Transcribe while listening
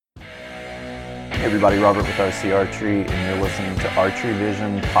Hey everybody, Robert with RC Archery, and you're listening to Archery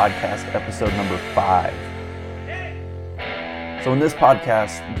Vision Podcast episode number 5. So in this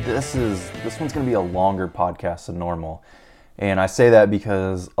podcast, this one's going to be a longer podcast than normal. And I say that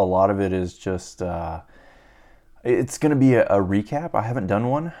because a lot of it is just, it's going to be a recap. I haven't done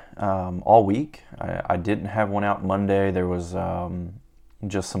one all week. I didn't have one out Monday. There was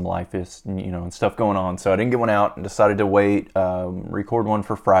just some life and stuff going on. So I didn't get one out and decided to wait, record one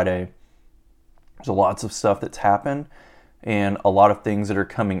for Friday. There's lots of stuff that's happened and a lot of things that are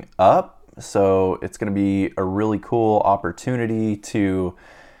coming up. So it's going to be a really cool opportunity to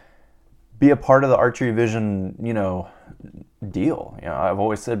be a part of the Archery Vision, deal. I've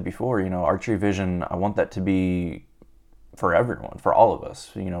always said before, Archery Vision, I want that to be for everyone, for all of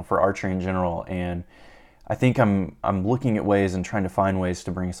us, for archery in general. And I think I'm looking at ways and trying to find ways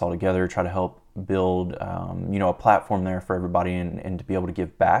to bring us all together, try to help build, a platform there for everybody and to be able to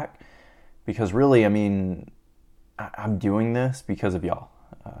give back. Because really, I'm doing this because of y'all.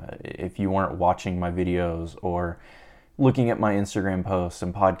 If you weren't watching my videos or looking at my Instagram posts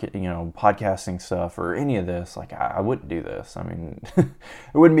and podcasting stuff or any of this, I wouldn't do this. It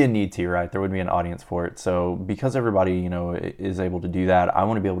wouldn't be a need to, right? There wouldn't be an audience for it. So because everybody, is able to do that, I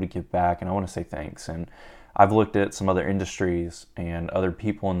want to be able to give back and I want to say thanks. And I've looked at some other industries and other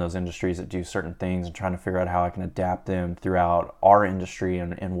people in those industries that do certain things and trying to figure out how I can adapt them throughout our industry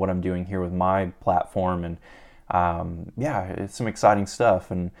and what I'm doing here with my platform. And it's some exciting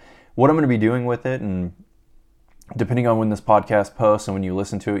stuff. And what I'm going to be doing with it, and depending on when this podcast posts and when you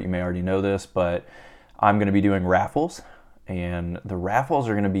listen to it, you may already know this, but I'm going to be doing raffles. And the raffles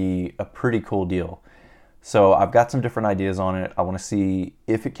are going to be a pretty cool deal. So I've got some different ideas on it. I want to see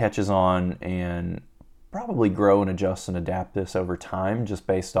if it catches on and probably grow and adjust and adapt this over time just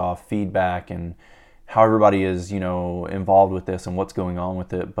based off feedback and how everybody is, involved with this and what's going on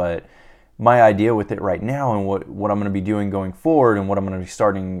with it. But my idea with it right now and what I'm going to be doing going forward and what I'm going to be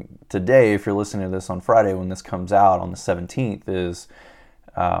starting today, if you're listening to this on Friday when this comes out on the 17th, is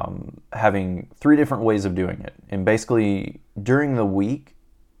having 3 different ways of doing it. And basically during the week,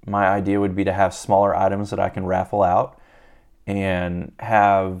 my idea would be to have smaller items that I can raffle out and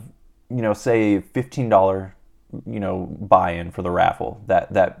have say $15, buy-in for the raffle.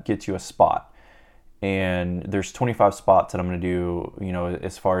 That gets you a spot. And there's 25 spots that I'm going to do,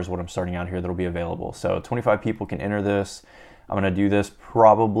 as far as what I'm starting out here that'll be available. So 25 people can enter this. I'm going to do this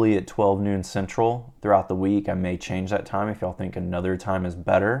probably at 12 noon Central throughout the week. I may change that time if y'all think another time is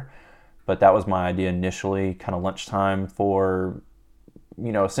better. But that was my idea initially, kind of lunchtime for,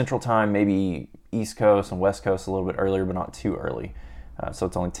 Central time, maybe East Coast and West Coast a little bit earlier, but not too early. So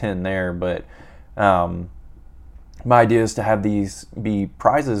it's only 10 there, but my idea is to have these be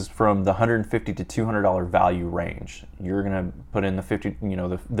prizes from the $150 to $200 value range. You're gonna put in the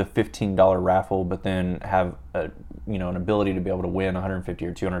the $15 raffle, but then have an ability to be able to win a $150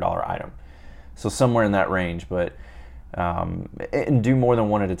 or $200 item. So somewhere in that range, but and do more than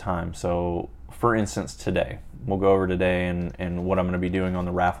one at a time. So for instance, today we'll go over today and what I'm going to be doing on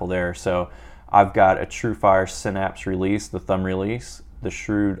the raffle there. So I've got a TrueFire Synapse release, the thumb release, the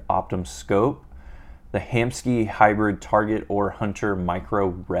Shrewd Optum Scope, the Hamskea Hybrid Target or Hunter Micro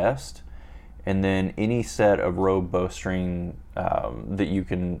Rest, and then any set of Rogue bowstring that you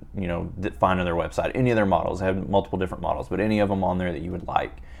can find on their website. Any of their models. They have multiple different models, but any of them on there that you would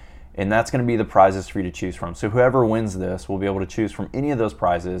like. And that's going to be the prizes for you to choose from. So whoever wins this will be able to choose from any of those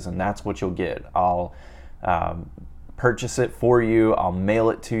prizes, and that's what you'll get. I'll purchase it for you. I'll mail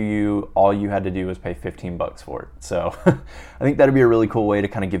it to you. All you had to do was pay $15 for it. So I think that'd be a really cool way to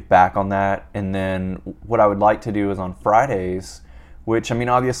kind of give back on that. And then what I would like to do is on Fridays, which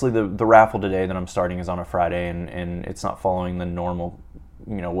obviously the raffle today that I'm starting is on a Friday, and it's not following the normal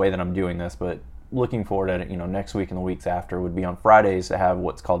way that I'm doing this, but looking forward at it next week and the weeks after would be on Fridays to have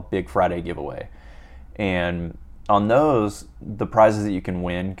what's called Big Friday giveaway. And on those, the prizes that you can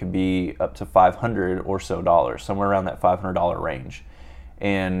win could be up to $500 or so dollars, somewhere around that $500 range.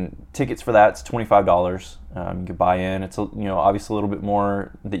 And tickets for that's $25. You can buy in. It's obviously a little bit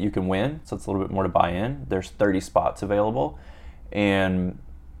more that you can win, so it's a little bit more to buy in. There's 30 spots available, and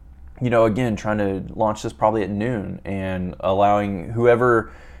again, trying to launch this probably at noon and allowing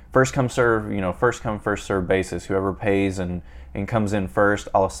whoever first come first serve basis. Whoever pays and comes in first,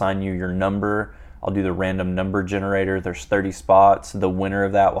 I'll assign you your number. I'll do the random number generator. There's 30 spots. The winner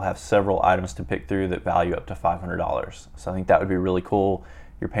of that will have several items to pick through that value up to $500. So I think that would be really cool.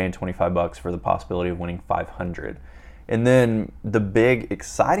 You're paying $25 for the possibility of winning $500. And then the big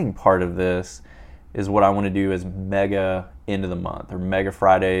exciting part of this is what I want to do is mega end of the month, or mega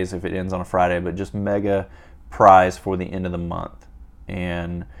Fridays if it ends on a Friday, but just mega prize for the end of the month.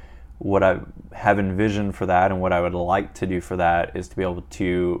 And what I have envisioned for that and what I would like to do for that is to be able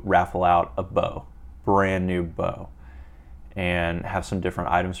to raffle out a bow, brand new bow, and have some different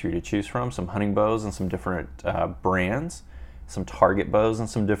items for you to choose from, some hunting bows and some different brands, some target bows and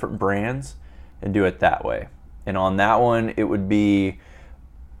some different brands, and do it that way. And on that one, it would be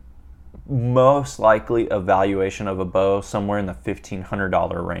most likely a valuation of a bow somewhere in the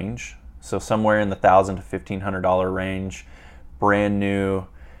 $1,500 range. So somewhere in the $1,000 to $1,500 range, brand new.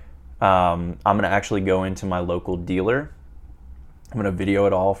 I'm going to actually go into my local dealer. I'm going to video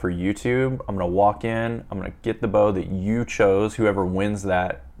it all for YouTube. I'm going to walk in. I'm going to get the bow that you chose, whoever wins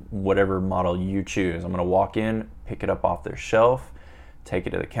that, whatever model you choose. I'm going to walk in, pick it up off their shelf, take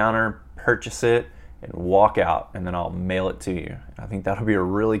it to the counter, purchase it, and walk out, and then I'll mail it to you. I think that'll be a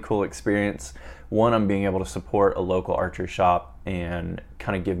really cool experience. One, I'm being able to support a local archery shop and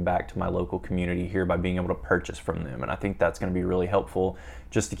kind of give back to my local community here by being able to purchase from them. And I think that's going to be really helpful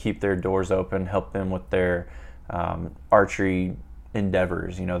just to keep their doors open, help them with their archery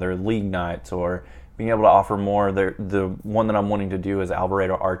endeavors, their league nights, or being able to offer more. The one that I'm wanting to do is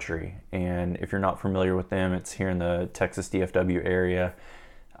Alvarado Archery. And if you're not familiar with them, it's here in the Texas DFW area.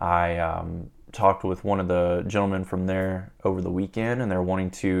 I talked with one of the gentlemen from there over the weekend, and they're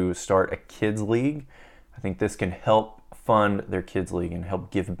wanting to start a kids league. I think this can help fund their kids league and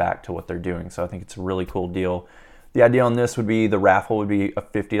help give back to what they're doing. So I think it's a really cool deal. The idea on this would be the raffle would be a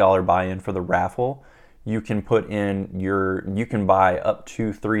 $50 buy-in for the raffle. You can you can buy up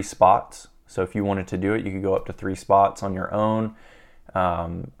to 3 spots. So if you wanted to do it, you could go up to 3 spots on your own.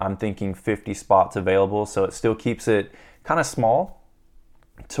 I'm thinking 50 spots available. So it still keeps it kind of small,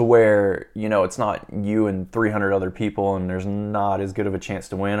 to where, it's not you and 300 other people and there's not as good of a chance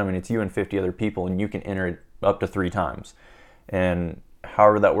to win. I mean, it's you and 50 other people, and you can enter it up to 3 times. And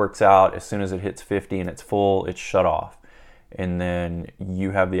however that works out, as soon as it hits 50 and it's full, it's shut off. And then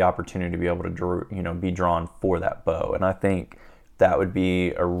you have the opportunity to be able to, be drawn for that bow. And I think that would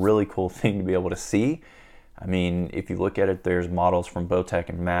be a really cool thing to be able to see. I mean, if you look at it, there's models from Bowtech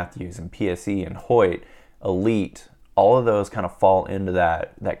and Matthews and PSE and Hoyt, Elite. All of those kind of fall into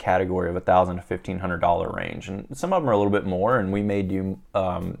that category of $1,000 to $1,500 range, and some of them are a little bit more. And we may do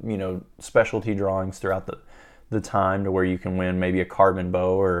specialty drawings throughout the time to where you can win maybe a carbon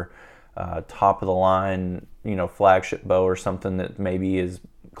bow or top of the line flagship bow or something that maybe is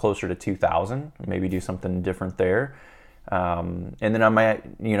closer to 2,000. Maybe do something different there. And then I might,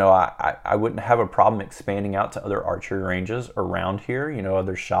 I wouldn't have a problem expanding out to other archery ranges around here,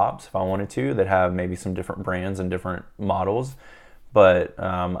 other shops if I wanted to, that have maybe some different brands and different models. But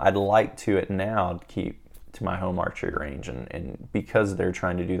I'd like to now keep to my home archery range, and because they're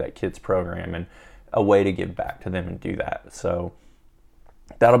trying to do that kids program and a way to give back to them and do that. So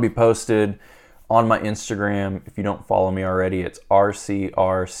that'll be posted on my Instagram. If you don't follow me already, it's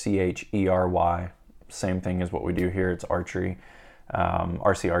RCRCHERY. Same thing as what we do here. It's archery,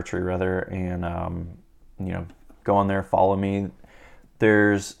 RC Archery rather, and go on there, follow me.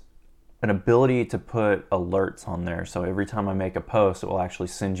 There's an ability to put alerts on there, so every time I make a post, it will actually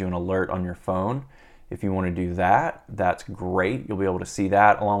send you an alert on your phone. If you want to do that, that's great. You'll be able to see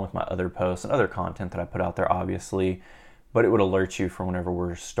that along with my other posts and other content that I put out there, obviously. But it would alert you for whenever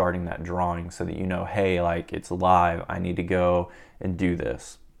we're starting that drawing, so that hey, like, it's live. I need to go and do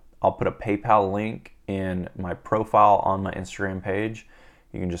this. I'll put a PayPal link in my profile on my Instagram page.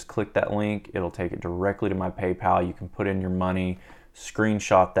 You can just click that link. It'll take it directly to my PayPal. You can put in your money,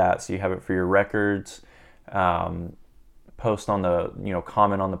 screenshot that so you have it for your records. Post on the,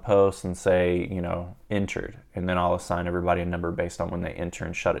 comment on the post and say, entered. And then I'll assign everybody a number based on when they enter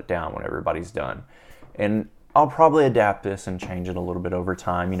and shut it down when everybody's done. And I'll probably adapt this and change it a little bit over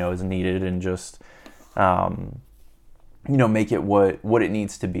time, as needed, and just, make it what it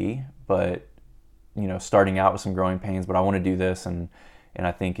needs to be. But, starting out with some growing pains, but I want to do this, and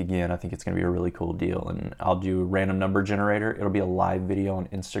I think it's going to be a really cool deal. And I'll do a random number generator. It'll be a live video on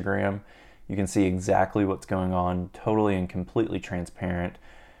Instagram. You can see exactly what's going on, totally and completely transparent.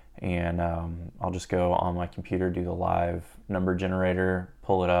 And I'll just go on my computer, do the live number generator,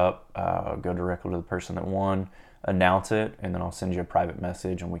 pull it up, go directly to the person that won, announce it, and then I'll send you a private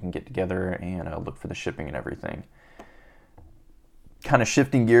message, and we can get together and look for the shipping and everything. Kind of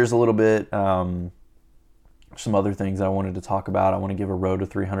shifting gears a little bit, some other things I wanted to talk about. I want to give a Road to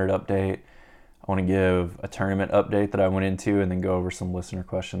 300 update. I want to give a tournament update that I went into, and then go over some listener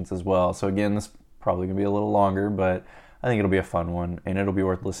questions as well. So again, this is probably going to be a little longer, but I think it'll be a fun one, and it'll be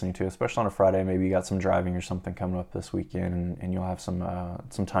worth listening to, especially on a Friday. Maybe you got some driving or something coming up this weekend, and you'll have some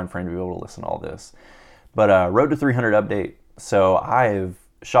time frame to be able to listen to all this. But Road to 300 update. So I've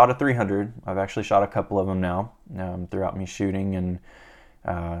shot a 300. I've actually shot a couple of them now throughout me shooting, and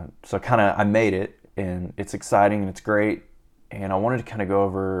So I made it, and it's exciting and it's great. And I wanted to kind of go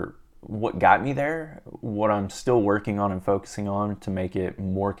over what got me there, what I'm still working on and focusing on to make it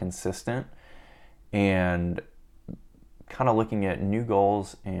more consistent, and kind of looking at new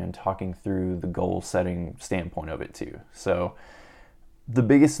goals and talking through the goal setting standpoint of it too. So the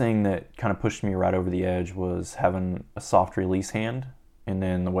biggest thing that kind of pushed me right over the edge was having a soft release hand, and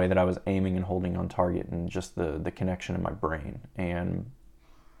then the way that I was aiming and holding on target, and just the connection in my brain. And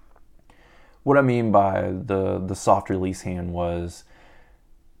what I mean by the soft release hand was,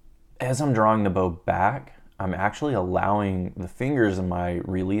 as I'm drawing the bow back, I'm actually allowing the fingers in my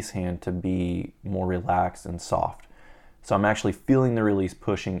release hand to be more relaxed and soft. So I'm actually feeling the release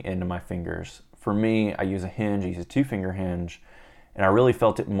pushing into my fingers. For me, I use a hinge, I use a 2-finger hinge, and I really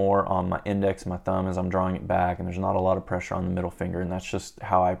felt it more on my index and my thumb as I'm drawing it back, and there's not a lot of pressure on the middle finger, and that's just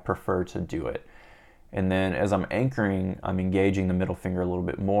how I prefer to do it. And then as I'm anchoring, I'm engaging the middle finger a little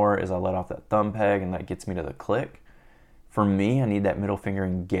bit more as I let off that thumb peg, and that gets me to the click. For me, I need that middle finger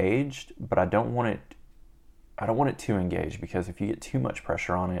engaged, but I don't want it too engaged, because if you get too much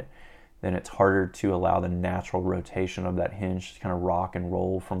pressure on it, then it's harder to allow the natural rotation of that hinge to kind of rock and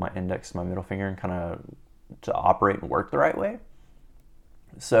roll from my index to my middle finger and kind of to operate and work the right way.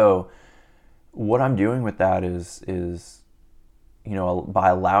 So what I'm doing with that is by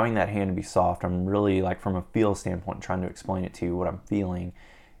allowing that hand to be soft, I'm really, like, from a feel standpoint, trying to explain it to you. What I'm feeling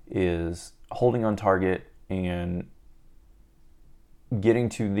is holding on target and getting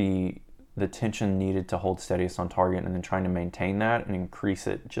to the tension needed to hold steadiest on target, and then trying to maintain that and increase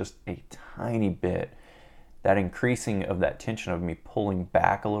it just a tiny bit. That increasing of that tension of me pulling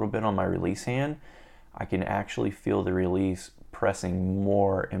back a little bit on my release hand, I can actually feel the release pressing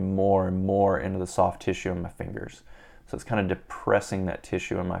more and more and more into the soft tissue in my fingers. So it's kind of depressing that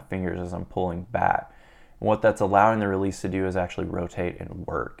tissue in my fingers as I'm pulling back. And what that's allowing the release to do is actually rotate and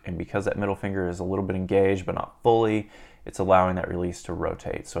work. And because that middle finger is a little bit engaged but not fully, it's allowing that release to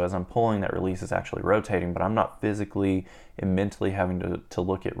rotate. So as I'm pulling, that release is actually rotating, but I'm not physically and mentally having to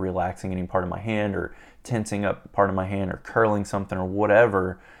look at relaxing any part of my hand or tensing up part of my hand or curling something or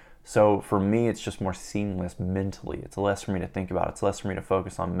whatever. So for me, it's just more seamless mentally. It's less for me to think about. It's less for me to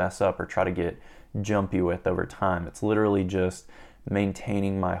focus on mess up or try to get jumpy with over time. It's literally just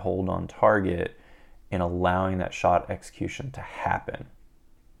maintaining my hold on target and allowing that shot execution to happen.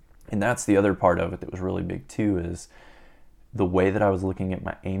 And that's the other part of it that was really big too, is the way that I was looking at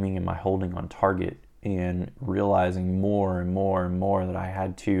my aiming and my holding on target, and realizing more and more and more that I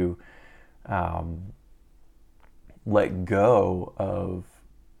had to let go of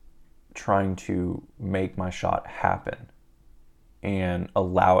trying to make my shot happen and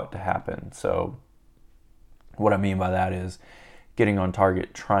allow it to happen. So what I mean by that is getting on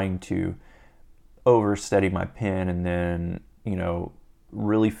target, trying to oversteady my pin, and then,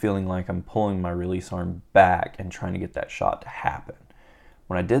 really feeling like I'm pulling my release arm back and trying to get that shot to happen.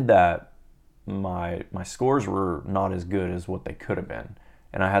 When I did that, my scores were not as good as what they could have been.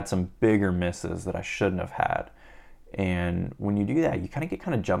 And I had some bigger misses that I shouldn't have had. And when you do that, you kind of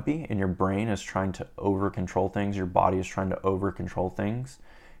get jumpy, and your brain is trying to over control things. Your body is trying to over control things.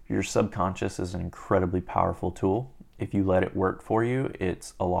 Your subconscious is an incredibly powerful tool. If you let it work for you,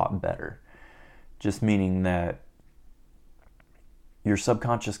 it's a lot better. Just meaning that your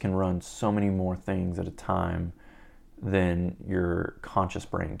subconscious can run so many more things at a time than your conscious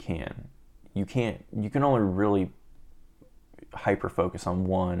brain can. You can only really hyper focus on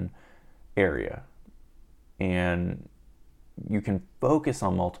one area. And you can focus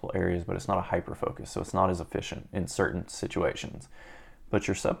on multiple areas, but it's not a hyper focus, so it's not as efficient in certain situations. But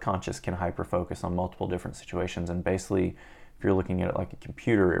your subconscious can hyper focus on multiple different situations, and basically, if you're looking at it like a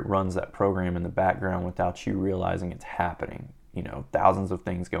computer, it runs that program in the background without you realizing it's happening. Thousands of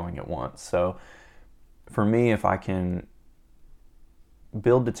things going at once. So for me, if I can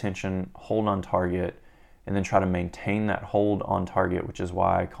build the tension, hold on target, and then try to maintain that hold on target, which is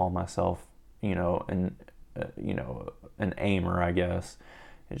why I call myself, an aimer, I guess.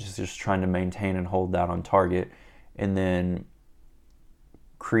 It's just trying to maintain and hold that on target, and then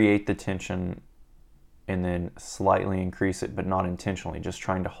create the tension, and then slightly increase it, but not intentionally, just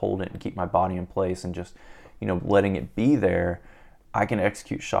trying to hold it and keep my body in place, and just, letting it be there. I can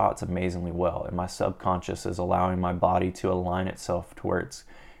execute shots amazingly well, and my subconscious is allowing my body to align itself to where it's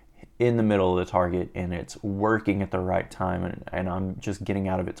in the middle of the target, and it's working at the right time, and I'm just getting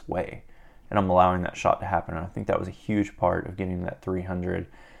out of its way, and I'm allowing that shot to happen. And I think that was a huge part of getting that 300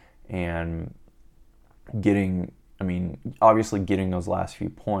 and obviously getting those last few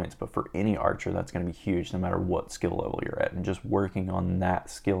points, but for any archer, that's going to be huge no matter what skill level you're at. And just working on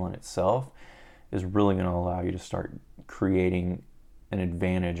that skill in itself is really going to allow you to start creating an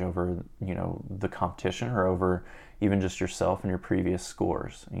advantage over, the competition or over even just yourself and your previous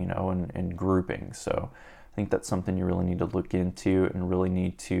scores, and grouping. So I think that's something you really need to look into and really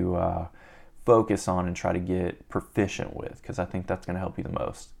need to focus on and try to get proficient with, because I think that's going to help you the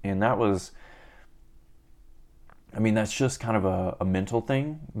most. And that's just kind of a mental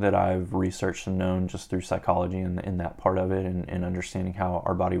thing that I've researched and known just through psychology and in that part of it, and understanding how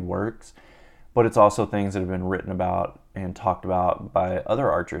our body works. But it's also things that have been written about and talked about by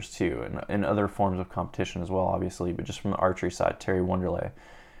other archers too, and in other forms of competition as well, obviously. But just from the archery side, Terry Wonderley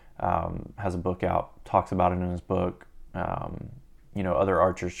has a book out, talks about it in his book. Other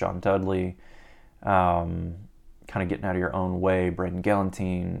archers, John Dudley, kind of getting out of your own way, Braden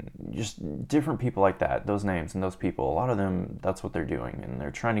Galantine, just different people like that, those names and those people, a lot of them, that's what they're doing, and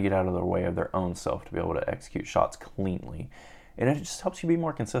they're trying to get out of their way of their own self to be able to execute shots cleanly, and it just helps you be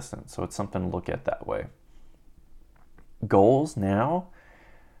more consistent. So it's something to look at that way. Goals now,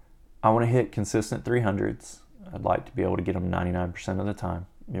 I want to hit consistent 300s. I'd like to be able to get them 99% of the time.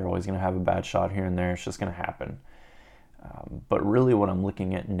 You're always going to have a bad shot here and there. It's just going to happen. But really what I'm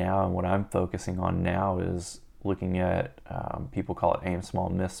looking at now and what I'm focusing on now is looking at, people call it aim small,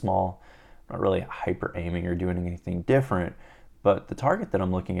 miss small. I'm not really hyper aiming or doing anything different, but the target that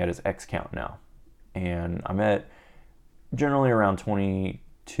I'm looking at is X count now. And I'm at generally around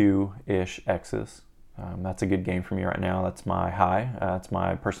 22-ish X's. That's a good game for me right now. That's my high. That's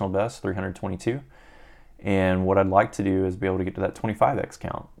my personal best, 322. And what I'd like to do is be able to get to that 25X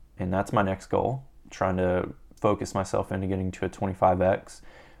count. And that's my next goal, trying to focus myself into getting to a 25X,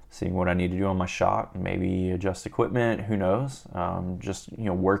 seeing what I need to do on my shot, maybe adjust equipment, who knows, just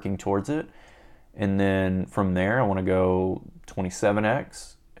working towards it. And then from there, I want to go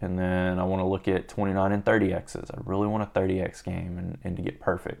 27X, and then I want to look at 29 and 30Xs. I really want a 30X game and to get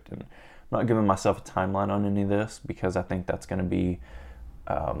perfect. And I'm not giving myself a timeline on any of this because I think that's going to be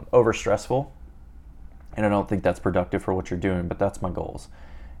over stressful, and I don't think that's productive for what you're doing, but that's my goals.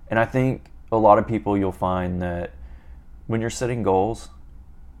 And I think a lot of people, you'll find that when you're setting goals,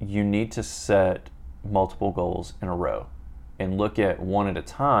 you need to set multiple goals in a row and look at one at a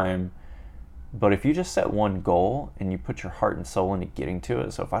time. But if you just set one goal and you put your heart and soul into getting to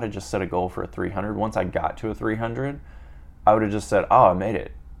it, so if I'd have just set a goal for a 300, once I got to a 300, I would have just said, oh, I made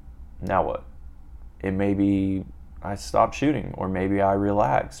it. Now what? It may be I stop shooting, or maybe I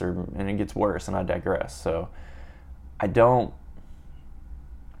relax, and it gets worse and I digress. So I don't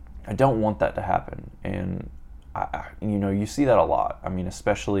want that to happen. And you see that a lot.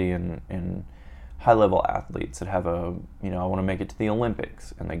 Especially in high-level athletes that have I want to make it to the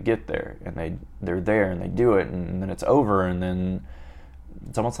Olympics, and they get there, and they're there, and they do it, and then it's over, and then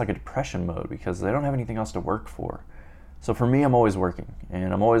it's almost like a depression mode because they don't have anything else to work for. So for me, I'm always working,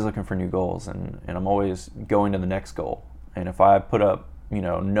 and I'm always looking for new goals, and I'm always going to the next goal. And if I put up,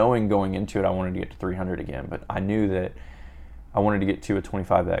 knowing going into it, I wanted to get to 300 again, but I knew that I wanted to get to a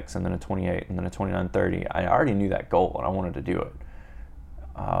 25X and then a 28 and then a 29-30. I already knew that goal and I wanted to do it.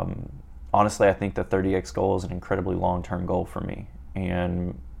 Honestly, I think the 30X goal is an incredibly long-term goal for me.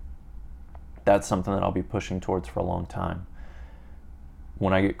 And that's something that I'll be pushing towards for a long time.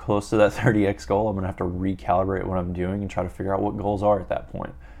 When I get close to that 30X goal, I'm going to have to recalibrate what I'm doing and try to figure out what goals are at that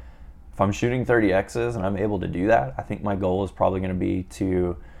point. If I'm shooting 30Xs and I'm able to do that, I think my goal is probably going to be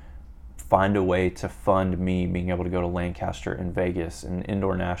to find a way to fund me being able to go to Lancaster and Vegas and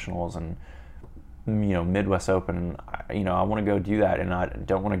indoor nationals and Midwest Open, and I want to go do that, and I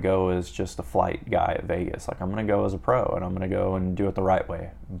don't want to go as just a flight guy at Vegas. Like, I'm going to go as a pro, and I'm going to go and do it the right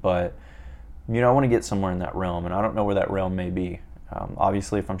way. But I want to get somewhere in that realm, and I don't know where that realm may be.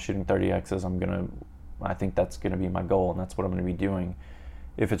 Obviously, if I'm shooting 30Xs, I think that's going to be my goal, and that's what I'm going to be doing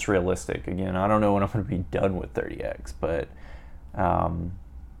if it's realistic. Again, I don't know when I'm going to be done with 30X, but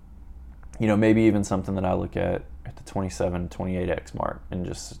maybe even something that I look at the 27, 28X mark and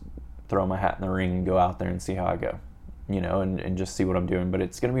just throw my hat in the ring and go out there and see how I go, and just see what I'm doing. But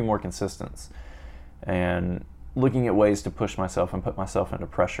it's going to be more consistent and looking at ways to push myself and put myself into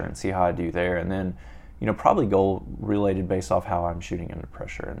pressure and see how I do there. And then, probably goal related based off how I'm shooting under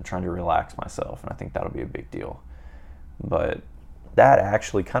pressure and trying to relax myself. And I think that'll be a big deal. But that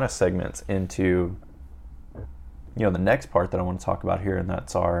actually kind of segments into, the next part that I want to talk about here, and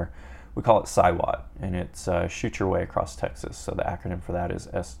that's we call it SIWAT, and it's Shoot Your Way Across Texas. So the acronym for that is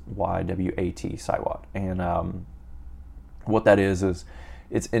SYWAT, SIWAT. And what that is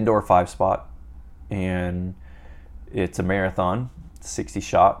it's indoor 5-spot, and it's a marathon, 60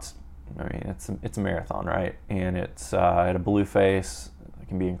 shots. It's a marathon, right? And it's at a blue face. It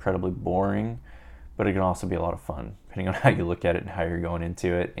can be incredibly boring, but it can also be a lot of fun, depending on how you look at it and how you're going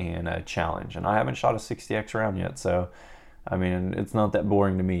into it, and a challenge. And I haven't shot a 60X round yet, so I mean, it's not that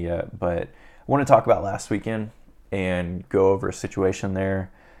boring to me yet, but I want to talk about last weekend and go over a situation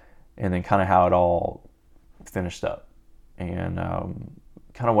there and then kind of how it all finished up. And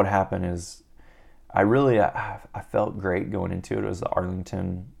kind of what happened is I felt great going into it. It was the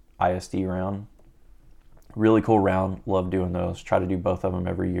Arlington ISD round. Really cool round. Love doing those. Try to do both of them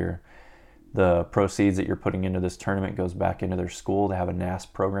every year. The proceeds that you're putting into this tournament goes back into their school. They have a NAS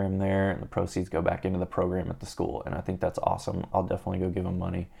program there, and the proceeds go back into the program at the school. And I think that's awesome. I'll definitely go give them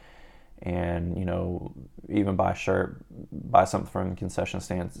money. And, even buy a shirt, buy something from the concession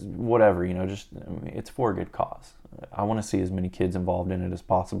stands, whatever, it's for a good cause. I want to see as many kids involved in it as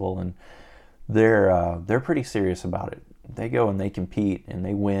possible. And they're pretty serious about it. They go and they compete and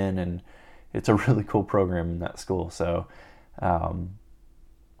they win, and it's a really cool program in that school. So,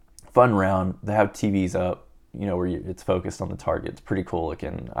 fun round. They have TVs up, where it's focused on the target. It's pretty cool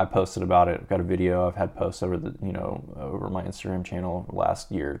looking. I posted about it. I've got a video. I've had posts over over my Instagram channel last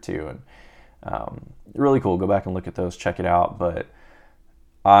year or two, and really cool. Go back and look at those. Check it out. But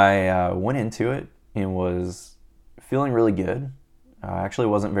I went into it and was feeling really good. I actually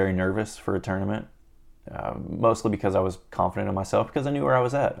wasn't very nervous for a tournament, mostly because I was confident in myself because I knew where I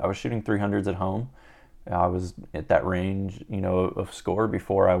was at. I was shooting 300s at home. I was at that range, of score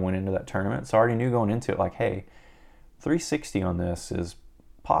before I went into that tournament. So I already knew going into it, like, hey, 360 on this is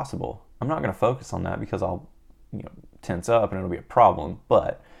possible. I'm not going to focus on that because I'll, tense up and it'll be a problem.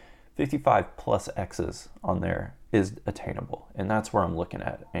 But 55 plus X's on there is attainable. And that's where I'm looking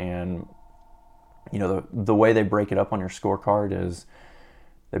at. And, the way they break it up on your scorecard is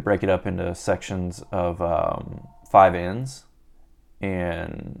they break it up into sections of 5 ends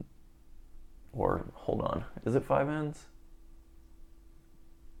or hold on, is it 5 ends?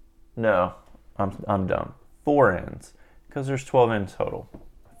 No, I'm dumb. 4 ends, because there's 12 ends total.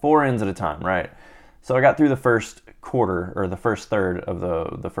 4 ends at a time, right? So I got through the first quarter, or the first third of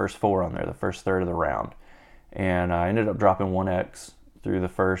the first 4 on there, the first third of the round. And I ended up dropping 1X through the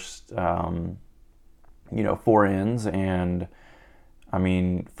first, 4 ends. And I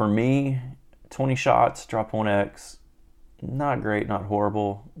mean, for me, 20 shots, drop 1X, not great, not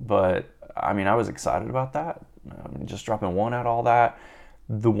horrible, but I mean, I was excited about that. Just dropping 1 out, all that.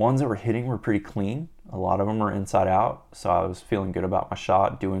 The ones that were hitting were pretty clean. A lot of them were inside out, so I was feeling good about my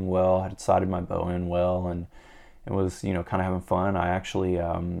shot, doing well. I had sighted my bow in well, and it was, kind of having fun. I actually,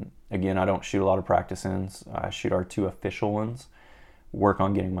 again, I don't shoot a lot of practice ends. I shoot our 2 official ones, work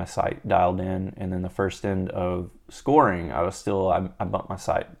on getting my sight dialed in, and then the first end of scoring, I bumped my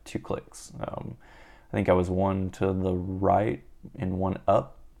sight 2 clicks. I think I was 1 to the right and 1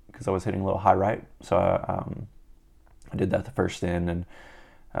 up, because I was hitting a little high right. So I did that the first end and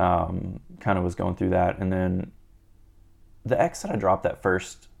kind of was going through that. And then the X that I dropped the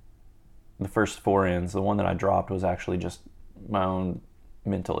first 4 ends, the one that I dropped was actually just my own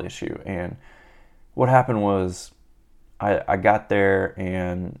mental issue. And what happened was I got there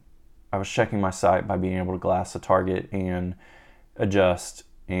and I was checking my sight by being able to glass the target and adjust.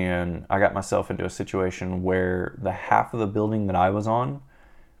 And I got myself into a situation where the half of the building that I was on,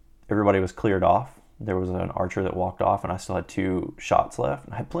 everybody was cleared off. There was an archer that walked off, and I still had 2 shots left.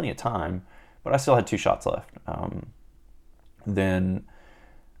 I had plenty of time, but I still had 2 shots left. Then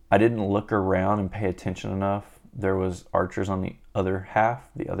I didn't look around and pay attention enough. There was archers on the other half,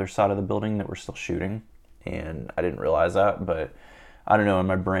 the other side of the building, that were still shooting, and I didn't realize that. But I don't know, in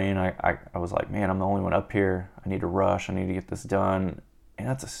my brain, I was like, man, I'm the only one up here. I need to rush. I need to get this done. And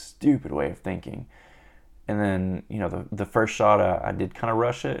that's a stupid way of thinking. And then, the first shot, I did kind of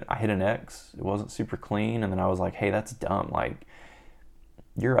rush it. I hit an X. It wasn't super clean. And then I was like, hey, that's dumb. Like,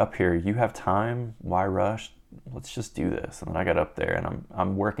 you're up here. You have time. Why rush? Let's just do this. And then I got up there, and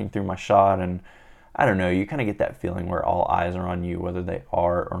I'm working through my shot. And I don't know, you kind of get that feeling where all eyes are on you, whether they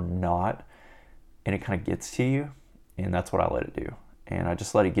are or not. And it kind of gets to you. And that's what I let it do. And I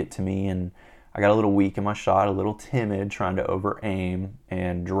just let it get to me. And I got a little weak in my shot, a little timid, trying to over-aim,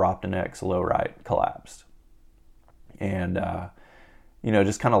 and dropped an X low right, collapsed. And,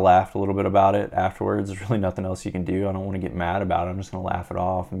 just kind of laughed a little bit about it afterwards. There's really nothing else you can do. I don't want to get mad about it. I'm just going to laugh it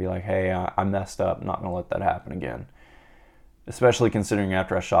off and be like, hey, I messed up. I'm not going to let that happen again. Especially considering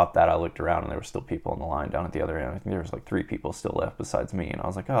after I shot that, I looked around and there were still people on the line down at the other end. I think there was like 3 people still left besides me. And I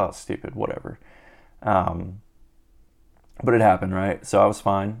was like, oh, stupid, whatever. But it happened, right? So I was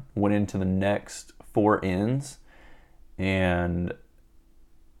fine. Went into the next 4 ends. And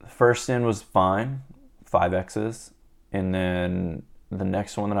the first end was fine, 5 X's. And then the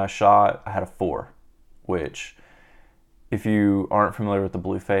next one that I shot, I had a 4, which, if you aren't familiar with the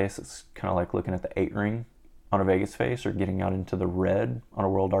blue face, it's kind of like looking at the 8 ring on a Vegas face, or getting out into the red on a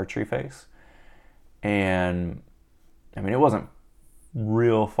World Archery face. And I mean, it wasn't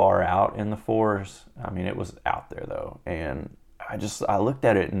real far out in the fours. I mean, it was out there though. And I looked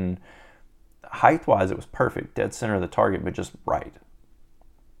at it, and height wise, it was perfect, dead center of the target, but just right.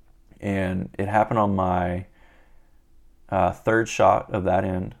 And it happened on my third shot of that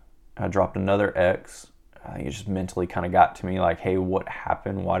end. I dropped another X. I think it just mentally kind of got to me like, hey, what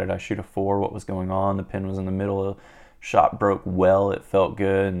happened? Why did I shoot a 4? What was going on? The pin was in the middle. Shot broke well. It felt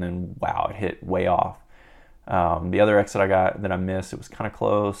good. And then, wow, it hit way off. The other X that I got that I missed, it was kind of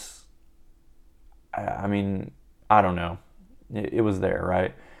close. I mean, I don't know. It was there,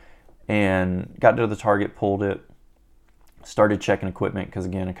 right? And got to the target, pulled it, started checking equipment because,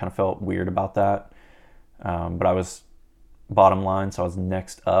 again, I kind of felt weird about that. But I was bottom line, so I was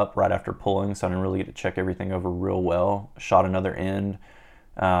next up right after pulling, so I didn't really get to check everything over real well. Shot another end,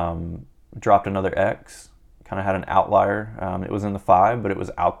 dropped another X, kind of had an outlier. It was in the 5, but it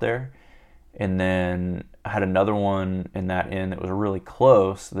was out there. And then I had another one in that end that was really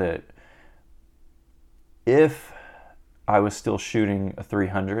close, that if I was still shooting a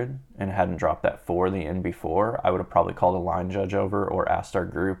 300 and hadn't dropped that 4 the end before, I would have probably called a line judge over or asked our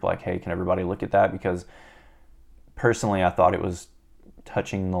group, like, hey, can everybody look at that? Because personally, I thought it was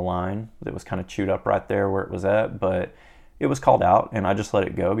touching the line. It was kind of chewed up right there where it was at, but it was called out, and I just let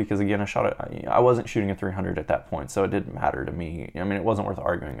it go because, again, I wasn't shooting a 300 at that point, so it didn't matter to me. I mean, it wasn't worth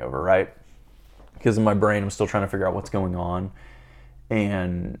arguing over, right? Because in my brain, I'm still trying to figure out what's going on,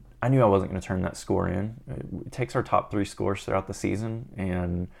 and I knew I wasn't going to turn that score in. It takes our top 3 scores throughout the season,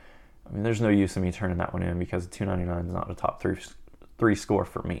 and I mean, there's no use in me turning that one in because 299 is not a top 3 score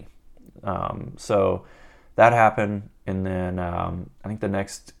for me. So that happened, and then I think the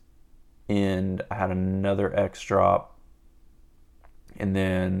next end I had another X drop, and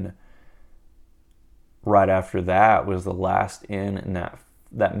then right after that was the last end in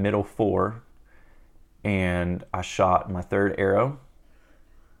that middle 4, and I shot my third arrow,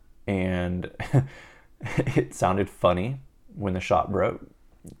 and it sounded funny when the shot broke.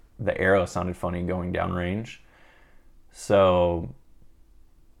 The arrow sounded funny going downrange, so.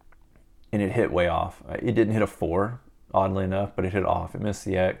 And it hit way off. It didn't hit a 4, oddly enough, but it hit off. It missed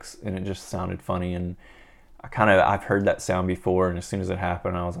the X, and it just sounded funny. And I've heard that sound before, and as soon as it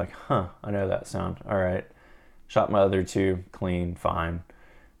happened, I was like, I know that sound. All right. Shot my other 2, clean, fine.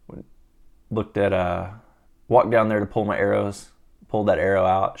 Walked down there to pull my arrows, pulled that arrow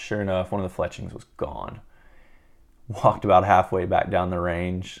out. Sure enough, one of the fletchings was gone. Walked about halfway back down the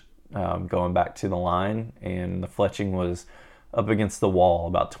range, going back to the line, and the fletching was up against the wall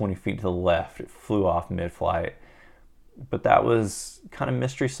about 20 feet to the left. It flew off mid-flight. But that was kind of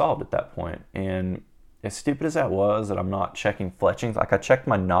mystery solved at that point. And as stupid as that was, that I'm not checking fletchings, like I checked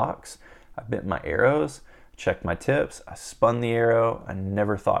my nocks, I bent my arrows, checked my tips, I spun the arrow. I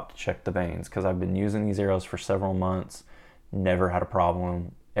never thought to check the vanes because I've been using these arrows for several months, never had a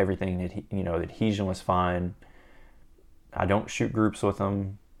problem. Everything, the adhesion was fine. I don't shoot groups with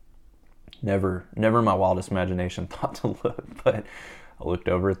them. Never in my wildest imagination thought to look, but I looked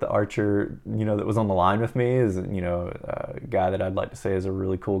over at the archer, that was on the line with me, is, a guy that I'd like to say is a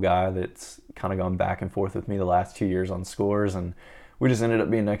really cool guy that's kind of gone back and forth with me the last 2 years on scores, and we just ended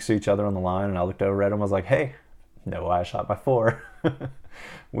up being next to each other on the line, and I looked over at him, I was like, hey, no, I shot by 4.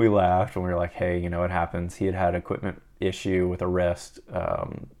 We laughed, and we were like, hey, it happens. He had equipment issue with a rest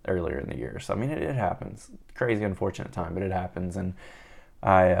earlier in the year, so I mean, it happens. Crazy, unfortunate time, but it happens, and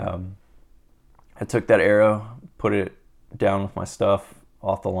I took that arrow, put it down with my stuff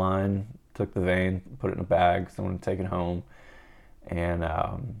off the line, took the vane, put it in a bag, so I'm going to take it home, and,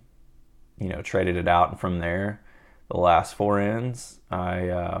 traded it out. And from there, the last 4 ends,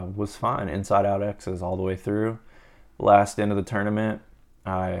 I was fine. Inside out X's all the way through. Last end of the tournament,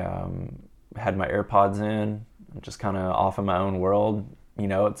 I had my AirPods in, just kind of off in my own world.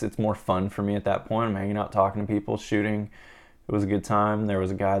 It's more fun for me at that point. I'm hanging out, talking to people, shooting. It was a good time. There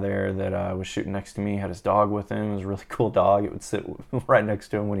was a guy there that was shooting next to me, had his dog with him. It was a really cool dog. It would sit right next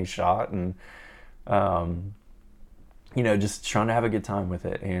to him when he shot, and just trying to have a good time with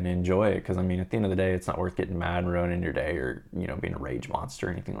it and enjoy it, because I mean, at the end of the day, it's not worth getting mad and ruining your day, or being a rage monster or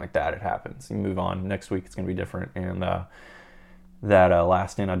anything like that. It happens. You move on. Next week it's going to be different. And that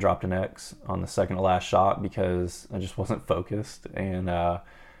last end, I dropped an X on the second to last shot because I just wasn't focused, and I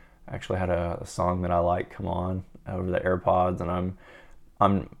actually had a song that I like come on over the AirPods, and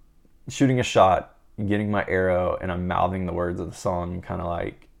I'm shooting a shot, getting my arrow, and I'm mouthing the words of the song, kind of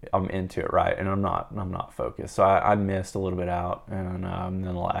like I'm into it, right? And I'm not focused, so I missed a little bit out, and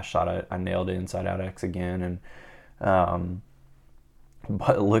then the last shot I nailed it inside out X again, and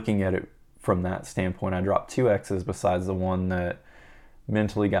but looking at it from that standpoint, I dropped 2 X's besides the one that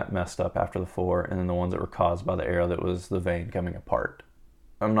mentally got messed up after the 4, and then the ones that were caused by the arrow that was the vein coming apart.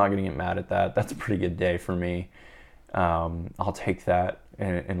 I'm not going to get mad at that. That's a pretty good day for me. I'll take that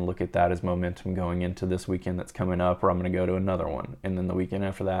and look at that as momentum going into this weekend that's coming up, where I'm going to go to another one, and then the weekend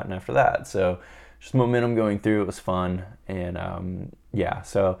after that and after that. So just momentum going through. It was fun. And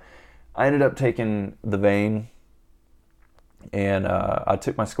so I ended up taking the vein, and I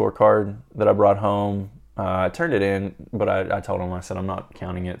took my scorecard that I brought home. I turned it in, but I told him, I said, I'm not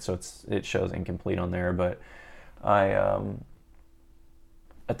counting it, so it shows incomplete on there. But I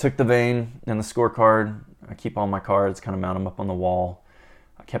took the vein and the scorecard. I keep all my cards, kind of mount them up on the wall.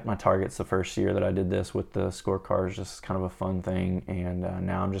 I kept my targets the first year that I did this with the scorecards, just kind of a fun thing. And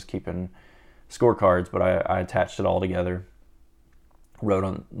now I'm just keeping scorecards, but I attached it all together. Wrote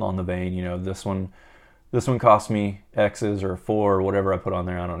on the vein, this one cost me X's or 4 or whatever I put on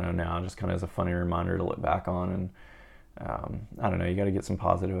there. I don't know now, just kind of as a funny reminder to look back on. And I don't know, you got to get some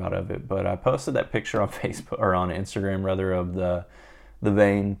positive out of it. But I posted that picture on Facebook, or on Instagram rather, of the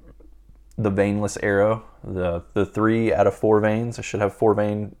vein, the veinless arrow, the 3 out of 4 veins. I should have 4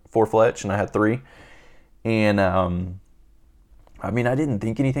 fletch, and I had 3. And I didn't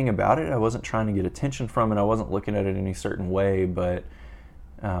think anything about it. I wasn't trying to get attention from it. I wasn't looking at it any certain way. But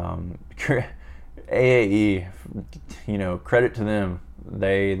AAE, credit to them.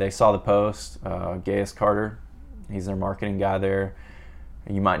 They saw the post. Gaius Carter, he's their marketing guy there.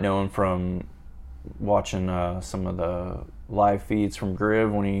 You might know him from watching some of the live feeds from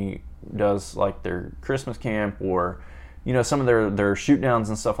Griv when he does like their Christmas camp, or some of their shoot downs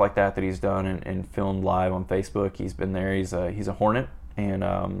and stuff like that he's done and filmed live on Facebook. He's been there. He's a Hornet, and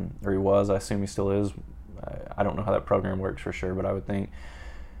or he was. I assume he still is. I don't know how that program works for sure, but I would think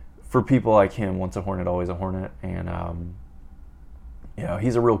for people like him, once a Hornet, always a Hornet. And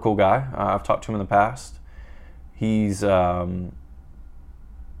he's a real cool guy. I've talked to him in the past. He's and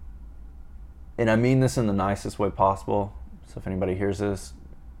I mean this in the nicest way possible. So if anybody hears this,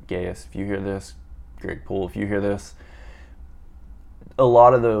 Gaius, if you hear this, Greg Poole, if you hear this, a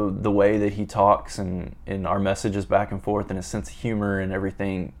lot of the way that he talks and our messages back and forth and his sense of humor and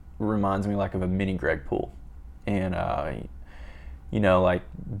everything reminds me like of a mini Greg Poole. And like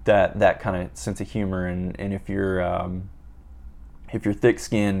that kind of sense of humor, and if you're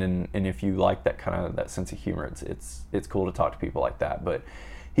thick-skinned and if you like that kind of that sense of humor, it's cool to talk to people like that. But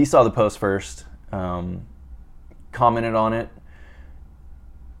he saw the post first, commented on it,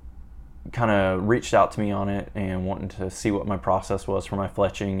 kind of reached out to me on it, and wanting to see what my process was for my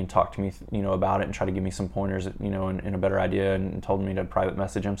fletching, and talk to me about it, and try to give me some pointers and a better idea, and told me to private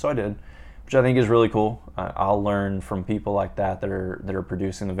message him. So I did, which I think is really cool. I'll learn from people like that are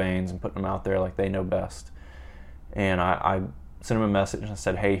producing the veins and putting them out there like they know best. And I sent him a message and I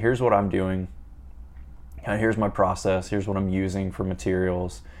said, hey, here's what I'm doing, here's my process, here's what I'm using for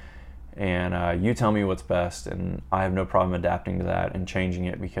materials, and you tell me what's best. And I have no problem adapting to that and changing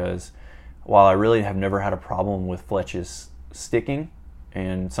it, because while I really have never had a problem with fletches sticking,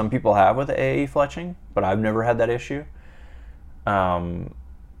 and some people have with the AAE fletching, but I've never had that issue.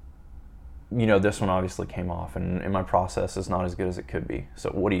 This one obviously came off, and my process is not as good as it could be.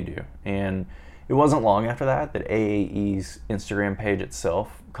 So what do you do? And it wasn't long after that AAE's Instagram page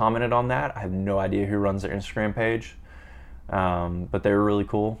itself commented on that. I have no idea who runs their Instagram page, but they were really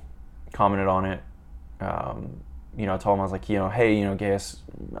cool. Commented on it. I told him, I was like, hey, Gaius,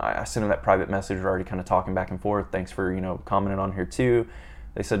 I sent him that private message. We're already kind of talking back and forth. Thanks for, commenting on here too.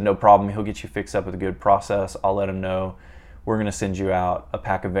 They said, no problem. He'll get you fixed up with a good process. I'll let him know. We're going to send you out a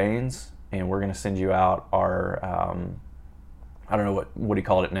pack of veins, and we're going to send you out our, I don't know what he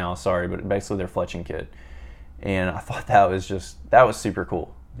called it now, sorry, but basically their fletching kit. And I thought that was super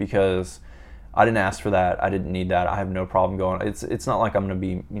cool, because I didn't ask for that. I didn't need that. I have no problem going. It's not like I'm going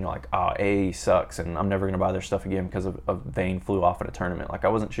to be, like, AAE sucks and I'm never going to buy their stuff again because a vein flew off at a tournament. Like, I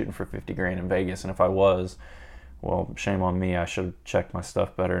wasn't shooting for 50 grand in Vegas, and if I was, well, shame on me. I should have checked my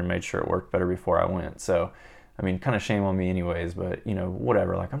stuff better and made sure it worked better before I went. So, kind of shame on me anyways, but,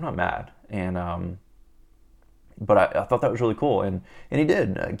 whatever. Like, I'm not mad. And, but I thought that was really cool. And he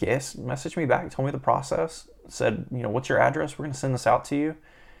did. Gaius messaged me back, told me the process, said, what's your address? We're going to send this out to you.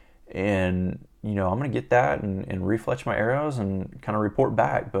 And, I'm going to get that and refletch my arrows and kind of report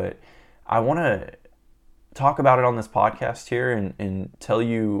back. But I want to talk about it on this podcast here and tell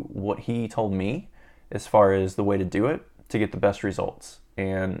you what he told me as far as the way to do it to get the best results.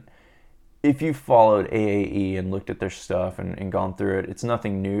 And if you followed AAE and looked at their stuff and gone through it, it's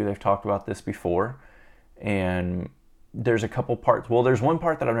nothing new. They've talked about this before. And there's a couple parts. Well, there's one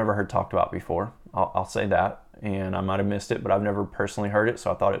part that I've never heard talked about before. I'll say that. And I might have missed it, but I've never personally heard it,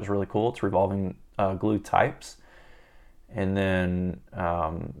 so I thought it was really cool. It's revolving glue types. and then,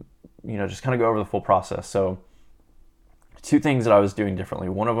 just kind of go over the full process. So 2 things that I was doing differently.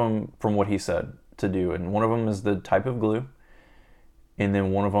 One of them from what he said to do, and one of them is the type of glue, and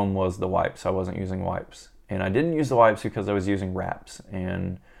then one of them was the wipes. I wasn't using wipes, and I didn't use the wipes because I was using wraps,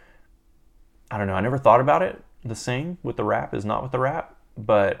 and I don't know, I never thought about it the same with the wrap as not with the wrap,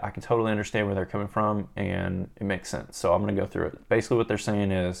 but I can totally understand where they're coming from, and it makes sense. So I'm going to go through it. Basically what they're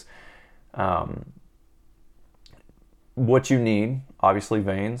saying is what you need, obviously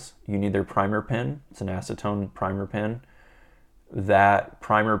vanes. You need their primer pin. It's an acetone primer pin. That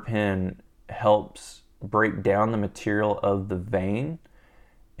primer pin helps break down the material of the vane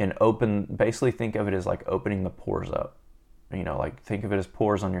and basically think of it as like opening the pores up. Like think of it as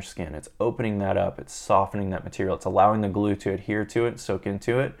pores on your skin. It's opening that up. It's softening that material. It's allowing the glue to adhere to it, soak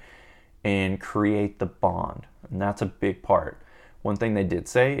into it, and create the bond. And that's a big part. One thing they did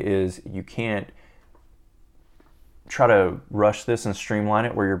say is you can't try to rush this and streamline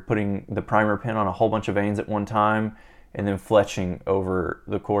it where you're putting the primer pin on a whole bunch of veins at one time and then fletching over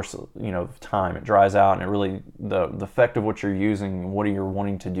the course of time. It dries out, and it really, the effect of what you're using, what you're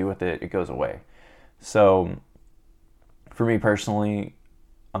wanting to do with it, it goes away. So for me personally,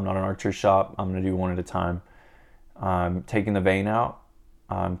 I'm not an archery shop. I'm going to do one at a time. I'm taking the vane out.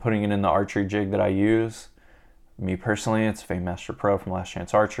 I'm putting it in the archery jig that I use. Me personally, it's VaneMaster Pro from Last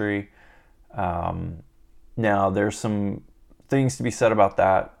Chance Archery. Now, there's some things to be said about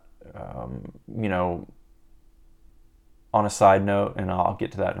that, on a side note, and I'll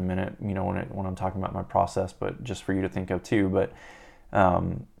get to that in a minute, when I'm talking about my process, but just for you to think of too. But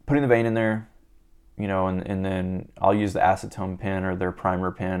putting the vane in there, and then I'll use the acetone pin or their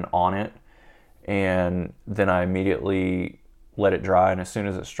primer pin on it, and then I immediately let it dry, and as soon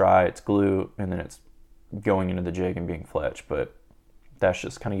as it's dry, it's glue, and then it's going into the jig and being fletched. But that's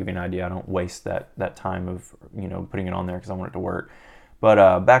just kind of give you an idea. I don't waste that time of putting it on there because I want it to work.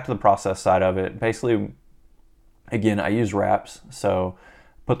 But back to the process side of it. Basically, again, I use wraps. So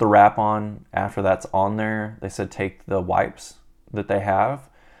put the wrap on. After that's on there, they said take the wipes that they have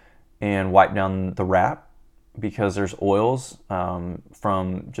and wipe down the wrap, because there's oils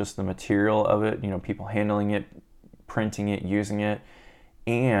from just the material of it, people handling it, printing it, using it.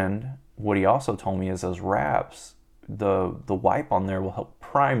 And what he also told me is those wraps, the wipe on there will help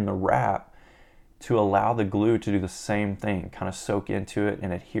prime the wrap to allow the glue to do the same thing, kind of soak into it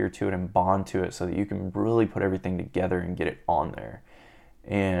and adhere to it and bond to it so that you can really put everything together and get it on there.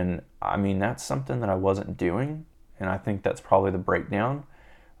 And I mean, that's something that I wasn't doing, and I think that's probably the breakdown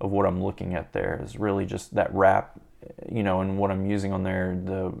of what I'm looking at there, is really just that wrap, and what I'm using on there,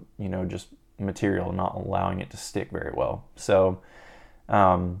 the, just material, not allowing it to stick very well. So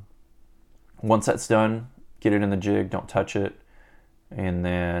once that's done, get it in the jig, don't touch it, and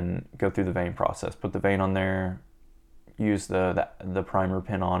then go through the vane process. Put the vane on there, use the primer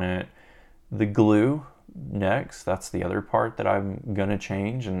pin on it. The glue next, that's the other part that I'm gonna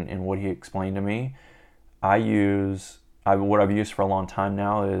change, and what he explained to me. What I've used for a long time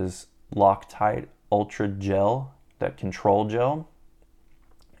now is Loctite Ultra Gel, that control gel.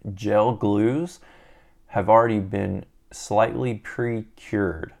 Gel glues have already been slightly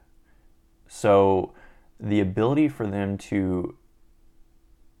pre-cured. So the ability for them to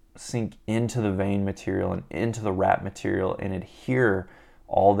sink into the vane material and into the wrap material and adhere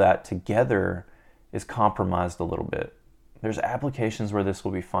all that together is compromised a little bit. There's applications where this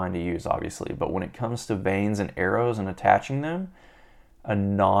will be fine to use, obviously, but when it comes to vanes and arrows and attaching them, a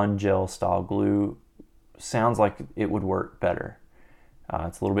non-gel style glue sounds like it would work better.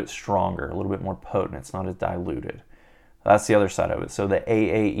 It's a little bit stronger, a little bit more potent. It's not as diluted. That's the other side of it. So the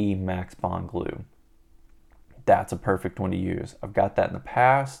AAE Max Bond glue, that's a perfect one to use. I've got that in the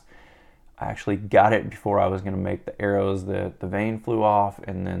past. I actually got it before I was going to make the arrows. The vane flew off,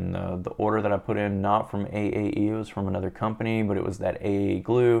 and then the order that I put in, not from AAE, it was from another company, but it was that AAE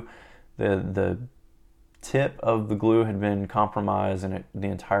glue. The tip of the glue had been compromised, and the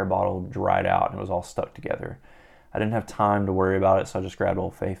entire bottle dried out, and it was all stuck together. I didn't have time to worry about it, so I just grabbed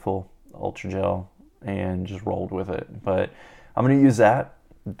Old Faithful Ultra Gel and just rolled with it. But I'm going to use that.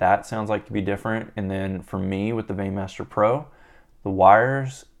 That sounds like to be different. And then for me with the VaneMaster Pro, the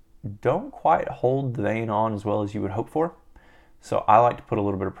wires don't quite hold the vane on as well as you would hope for. So I like to put a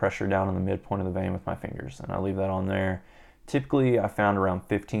little bit of pressure down on the midpoint of the vane with my fingers, and I leave that on there. Typically, I found around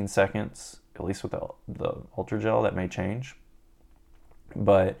 15 seconds, at least with the Ultra Gel. That may change,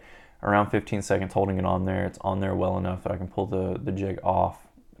 but around 15 seconds holding it on there, it's on there well enough that I can pull the jig off.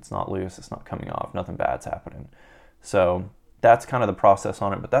 It's not loose, it's not coming off, nothing bad's happening. So that's kind of the process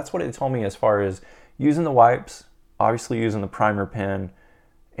on it, but that's what it told me as far as using the wipes, obviously using the primer pin,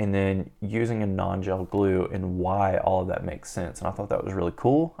 and then using a non-gel glue and why all of that makes sense. And I thought that was really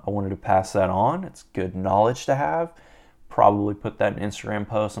cool. I wanted to pass that on. It's good knowledge to have. Probably put that in Instagram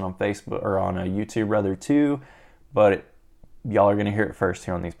post and on Facebook or on a YouTube rather too, but y'all are going to hear it first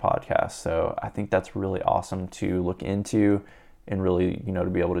here on these podcasts. So I think that's really awesome to look into and really, to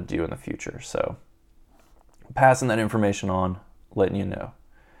be able to do in the future. So passing that information on, letting you know.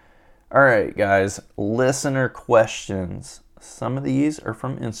 All right, guys, listener questions. Some of these are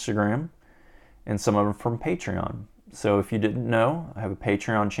from Instagram and some of them from Patreon. So if you didn't know, I have a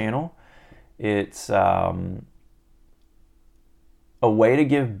Patreon channel. It's a way to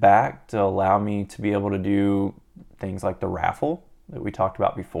give back to allow me to be able to do things like the raffle that we talked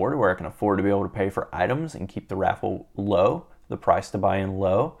about before, to where I can afford to be able to pay for items and keep the raffle low, the price to buy in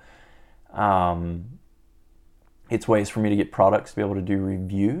low. It's ways for me to get products to be able to do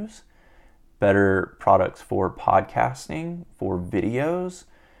reviews, better products for podcasting, for videos,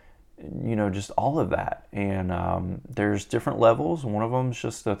 just all of that. And there's different levels. One of them is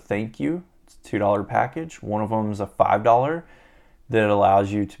just a thank you. It's a $2 package. One of them is a $5 that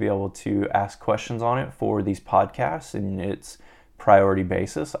allows you to be able to ask questions on it for these podcasts, and it's priority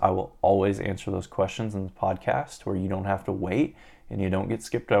basis. I will always answer those questions in the podcast where you don't have to wait and you don't get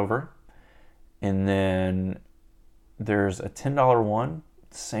skipped over. And then there's a $10 one,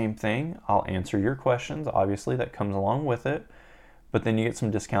 same thing. I'll answer your questions, obviously, that comes along with it. But then you get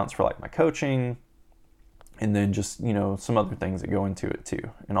some discounts for like my coaching, and then just, some other things that go into it too.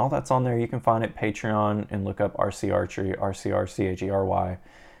 And all that's on there. You can find it Patreon and look up RC Archery, RCRCHERY,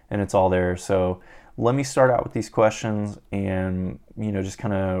 and it's all there. So let me start out with these questions and, just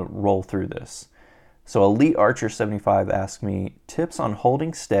kind of roll through this. So Elite Archer 75 asked me tips on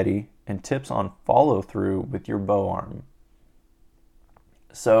holding steady and tips on follow through with your bow arm.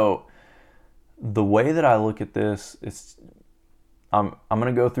 So the way that I look at this is, I'm going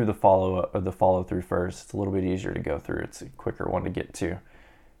to go through the follow through first. It's a little bit easier to go through. It's a quicker one to get to.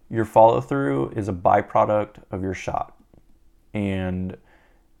 Your follow through is a byproduct of your shot. And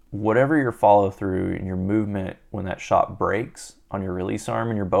whatever your follow through and your movement when that shot breaks on your release arm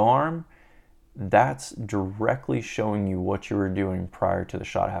and your bow arm, that's directly showing you what you were doing prior to the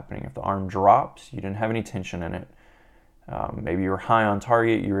shot happening. If the arm drops, you didn't have any tension in it. Maybe you were high on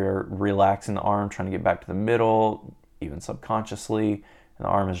target, you were relaxing the arm, trying to get back to the middle, even subconsciously, and the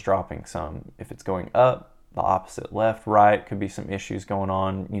arm is dropping some. If it's going up, the opposite, left, right, could be some issues going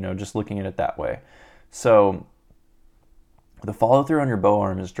on, just looking at it that way. So the follow through on your bow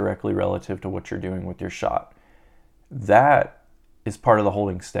arm is directly relative to what you're doing with your shot. That is part of the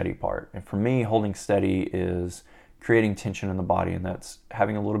holding steady part. And for me, holding steady is creating tension in the body, and that's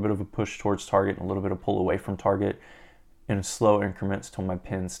having a little bit of a push towards target and a little bit of pull away from target in slow increments till my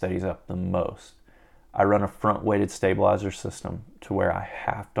pin steadies up the most. I run a front weighted stabilizer system to where I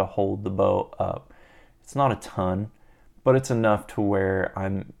have to hold the bow up. It's not a ton, but it's enough to where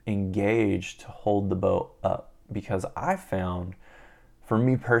I'm engaged to hold the bow up, because I found, for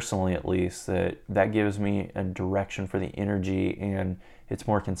me personally at least, that gives me a direction for the energy and it's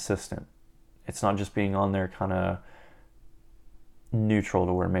more consistent. It's not just being on there kind of neutral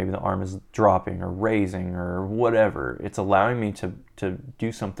to where maybe the arm is dropping or raising or whatever. It's allowing me to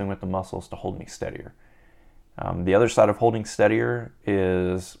do something with the muscles to hold me steadier. The other side of holding steadier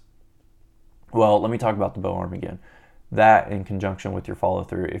is, well, let me talk about the bow arm again. That in conjunction with your follow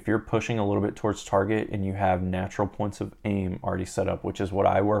through. If you're pushing a little bit towards target and you have natural points of aim already set up, which is what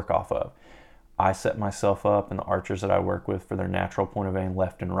I work off of. I set myself up and the archers that I work with for their natural point of aim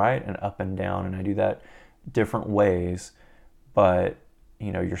left and right and up and down, and I do that different ways. But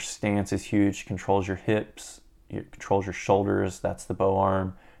your stance is huge, controls your hips, it controls your shoulders. That's the bow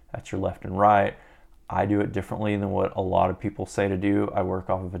arm. That's your left and right. I do it differently than what a lot of people say to do. I work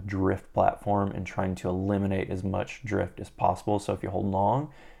off of a drift platform and trying to eliminate as much drift as possible. So if you hold long,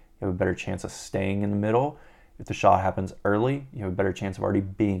 you have a better chance of staying in the middle. If the shot happens early, you have a better chance of already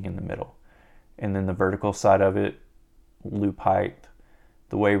being in the middle. And then the vertical side of it, loop height,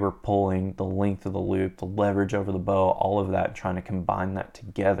 the way we're pulling, the length of the loop, the leverage over the bow, all of that, trying to combine that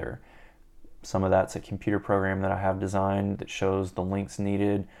together. Some of that's a computer program that I have designed that shows the lengths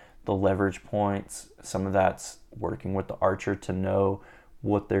needed, the leverage points. Some of that's working with the archer to know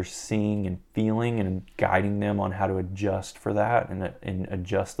what they're seeing and feeling and guiding them on how to adjust for that and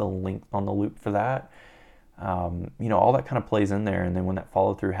adjust the length on the loop for that. All that kind of plays in there. And then when that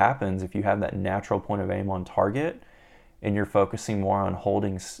follow through happens, if you have that natural point of aim on target and you're focusing more on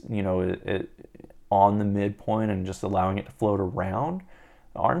holding, it on the midpoint and just allowing it to float around,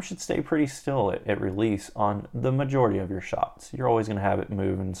 the arm should stay pretty still at release on the majority of your shots. You're always going to have it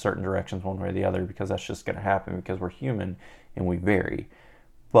move in certain directions one way or the other, because that's just going to happen because we're human and we vary.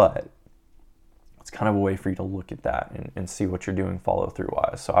 but it's kind of a way for you to look at that and see what you're doing follow through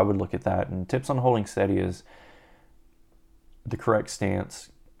wise. So I would look at that. And tips on holding steady is the correct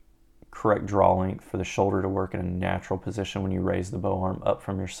stance, correct draw length for the shoulder to work in a natural position when you raise the bow arm up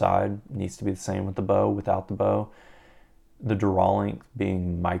from your side. It needs to be the same with the bow, without the bow. The draw length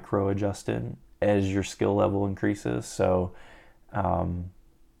being micro adjusted as your skill level increases. So,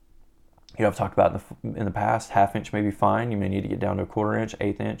 I've talked about in the past, 1/2 inch may be fine. You may need to get down to a 1/4 inch,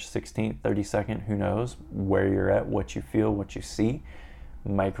 1/8 inch, 16th, 32nd, who knows where you're at, what you feel, what you see.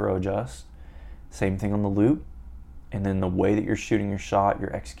 Micro adjust. Same thing on the loop. And then the way that you're shooting your shot,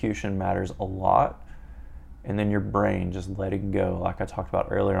 your execution matters a lot. And then your brain, just letting go, like I talked about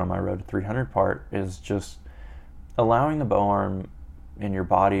earlier on my Road to 300 part, is just allowing the bow arm in your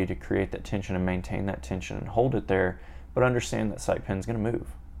body to create that tension and maintain that tension and hold it there, but understand that sight pin's going to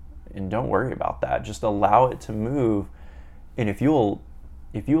move. And don't worry about that. Just allow it to move. And if you'll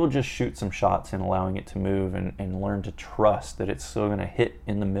just shoot some shots in allowing it to move and learn to trust that it's still going to hit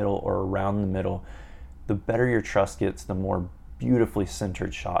in the middle or around the middle, the better your trust gets, the more beautifully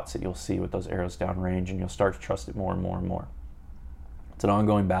centered shots that you'll see with those arrows downrange, and you'll start to trust it more and more and more. It's an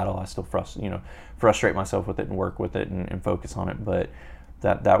ongoing battle. I still frustrate myself with it and work with it and focus on it, but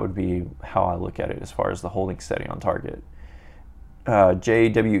that would be how I look at it as far as the holding steady on target.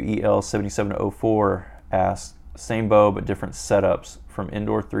 JWEL7704 asks, same bow but different setups from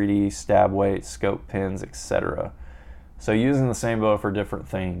indoor 3D, stab weight, scope pins, etc. So using the same bow for different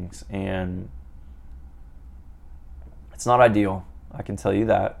things, and it's not ideal. I can tell you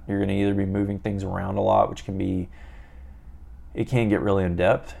that. You're going to either be moving things around a lot, which it can get really in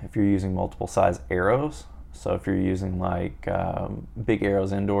depth if you're using multiple size arrows. So if you're using like big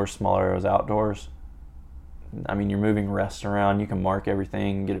arrows indoors, small arrows outdoors, I mean, you're moving rests around. You can mark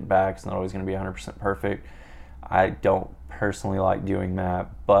everything, get it back. It's not always going to be 100% perfect. I don't personally like doing that,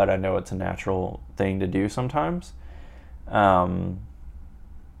 but I know it's a natural thing to do sometimes. I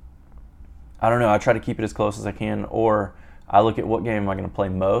don't know. I try to keep it as close as I can, or I look at what game am I going to play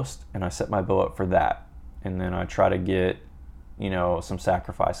most, and I set my bow up for that. And then I try to get, some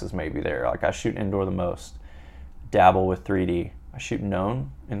sacrifices maybe there. Like I shoot indoor the most, dabble with 3D. I shoot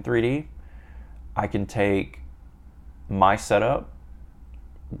known in 3D. I can take my setup,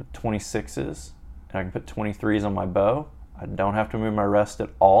 26s, and I can put 23s on my bow. I don't have to move my rest at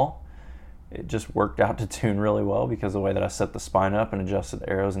all. It just worked out to tune really well because of the way that I set the spine up and adjusted the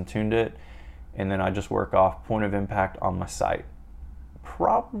arrows and tuned it. And then I just work off point of impact on my sight.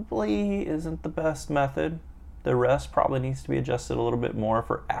 Probably isn't the best method. The rest probably needs to be adjusted a little bit more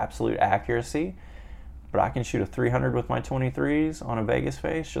for absolute accuracy. But I can shoot a 300 with my 23s on a Vegas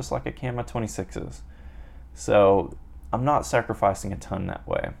face just like I can my 26s. So I'm not sacrificing a ton that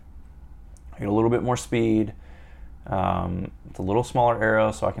way. I get a little bit more speed. It's a little smaller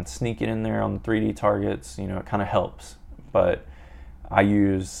arrow, so I can sneak it in there on the 3D targets. It kind of helps. But I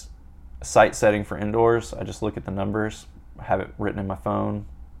use a sight setting for indoors. I just look at the numbers, have it written in my phone,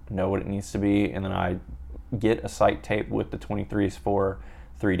 know what it needs to be, and then I get a sight tape with the 23s for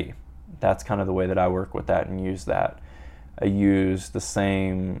 3D. That's kind of the way that I work with that and use that. I use the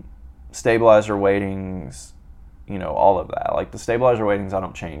same stabilizer weightings, all of that. Like the stabilizer weightings I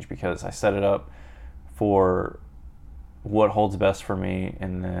don't change because I set it up for what holds best for me,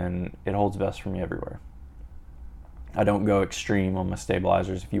 and then it holds best for me everywhere. I don't go extreme on my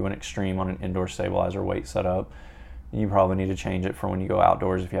stabilizers. If you went extreme on an indoor stabilizer weight setup, you probably need to change it for when you go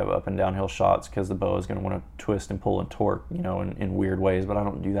outdoors if you have up and downhill shots, because the bow is going to want to twist and pull and torque, in weird ways, but I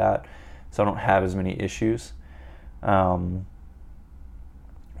don't do that. So I don't have as many issues. My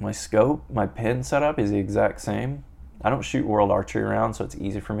scope, my pin setup is the exact same. I don't shoot world archery rounds, so it's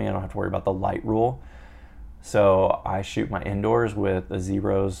easy for me. I don't have to worry about the light rule. So I shoot my indoors with a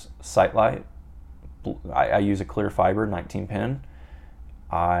Zeros sight light. I use a clear fiber 19 pin.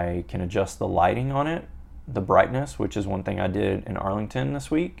 I can adjust the lighting on it, the brightness, which is one thing I did in Arlington this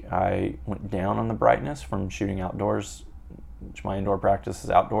week. I went down on the brightness from shooting outdoors, which my indoor practice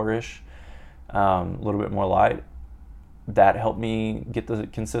is outdoor-ish, a little bit more light. That helped me get the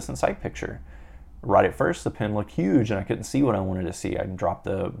consistent sight picture. Right at first, the pin looked huge and I couldn't see what I wanted to see. I can drop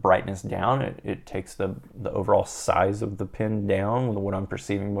the brightness down. It takes the overall size of the pin down with what I'm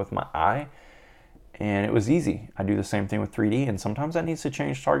perceiving with my eye. And it was easy. I do the same thing with 3D, and sometimes that needs to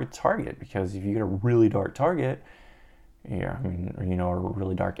change target to target, because if you get a really dark target, a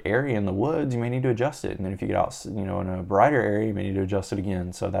really dark area in the woods, you may need to adjust it. And then if you get out, in a brighter area, you may need to adjust it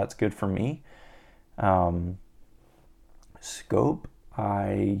again. So that's good for me. Scope,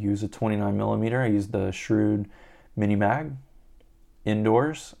 I use a 29 millimeter. I use the Shrewd Mini Mag.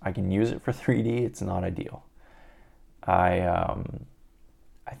 Indoors, I can use it for 3D. It's not ideal. I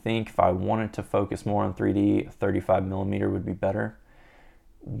I think if I wanted to focus more on 3D, 35 millimeter would be better.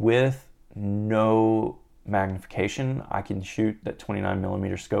 With no magnification, I can shoot that 29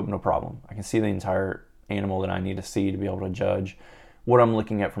 millimeter scope, no problem. I can see the entire animal that I need to see to be able to judge what I'm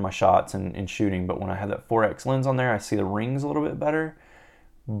looking at for my shots and shooting. But when I have that 4X lens on there, I see the rings a little bit better,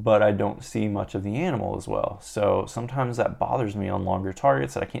 but I don't see much of the animal as well. So sometimes that bothers me on longer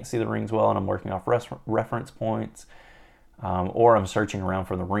targets, that I can't see the rings well and I'm working off reference points, or I'm searching around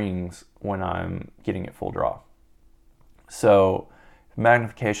for the rings when I'm getting it full draw. So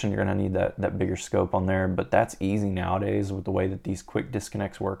magnification, you're going to need that bigger scope on there, but that's easy nowadays with the way that these quick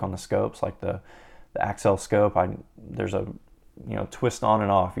disconnects work on the scopes, like the Axel scope. There's a twist on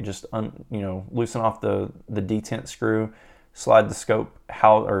and off. You just loosen off the detent screw, slide the scope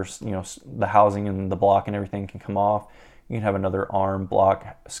the housing and the block and everything can come off. You can have another arm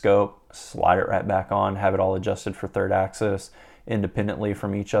block scope, slide it right back on, have it all adjusted for third axis independently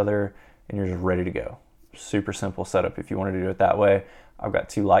from each other, and you're just ready to go. Super simple setup if you wanted to do it that way. I've got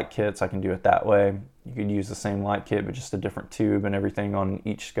 2 light kits. I can do it that way. You could use the same light kit, but just a different tube and everything on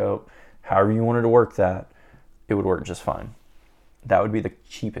each scope. However you wanted to work that, it would work just fine. That would be the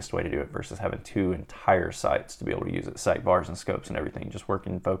cheapest way to do it versus having 2 entire sights to be able to use it, sight bars and scopes and everything. Just work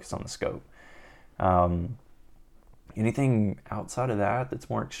and focus on the scope. Anything outside of that's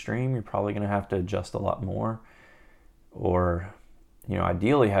more extreme, you're probably going to have to adjust a lot more, or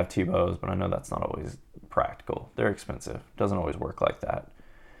ideally have 2 bows, but I know that's not always practical. They're expensive. Doesn't always work like that.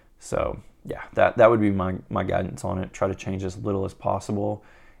 So yeah, that would be my guidance on it. Try to change as little as possible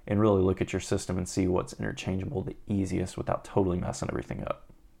and really look at your system and see what's interchangeable the easiest without totally messing everything up.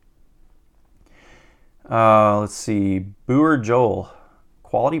 Let's see. Boer Joel.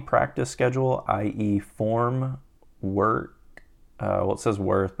 Quality practice schedule, i.e. form work. It says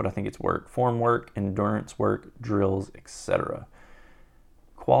worth, but I think it's work. Form work, endurance work, drills, etc.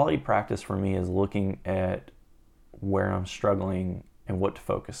 Quality practice for me is looking at where I'm struggling and what to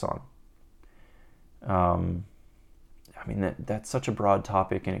focus on. That's such a broad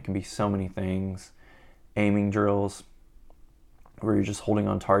topic, and it can be so many things. Aiming drills, where you're just holding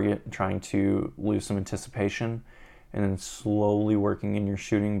on target and trying to lose some anticipation, and then slowly working in your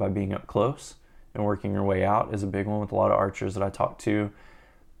shooting by being up close and working your way out, is a big one with a lot of archers that I talk to.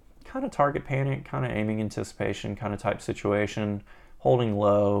 Kind of target panic, kind of aiming anticipation kind of type situation. Holding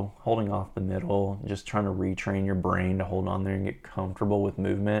low, holding off the middle, just trying to retrain your brain to hold on there and get comfortable with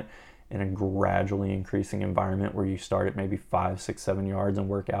movement in a gradually increasing environment where you start at maybe 5, 6, 7 yards and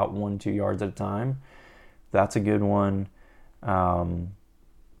work out 1, 2 yards at a time. That's a good one. Form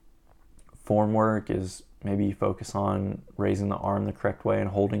work is maybe you focus on raising the arm the correct way and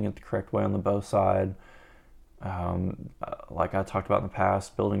holding it the correct way on the bow side. Like I talked about in the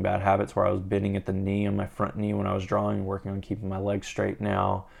past, building bad habits where I was bending at the knee on my front knee when I was drawing, working on keeping my legs straight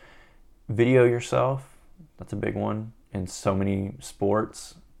now. Video yourself, that's a big one in so many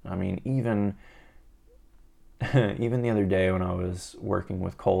sports. Even the other day when I was working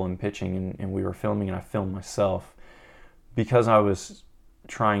with Cole and pitching and we were filming and I filmed myself because I was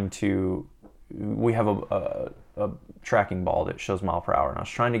trying to, we have a tracking ball that shows mile per hour, and I was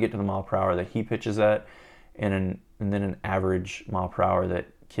trying to get to the mile per hour that he pitches at and then an average mile per hour that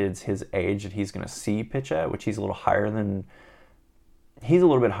kids his age that he's going to see pitch at, which he's a little bit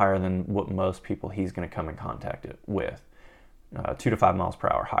higher than what most people he's going to come in contact with. 2 to 5 miles per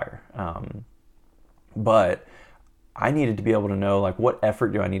hour higher. But I needed to be able to know, like, what effort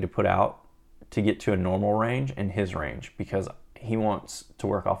do I need to put out to get to a normal range and his range, because he wants to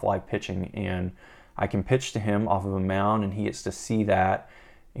work off live pitching, and I can pitch to him off of a mound and he gets to see that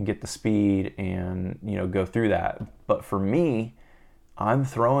and get the speed and, go through that. But for me, I'm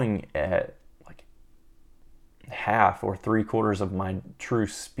throwing at like half or 3/4 of my true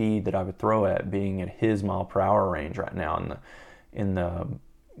speed that I would throw at, being at his mile per hour range right now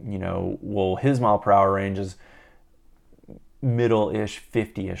his mile per hour range is middle-ish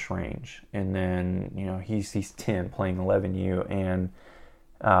 50-ish range, and then he's 10 playing 11U, and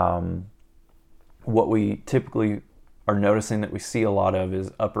what we typically are noticing that we see a lot of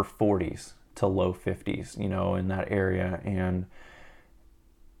is upper 40s to low 50s, in that area, and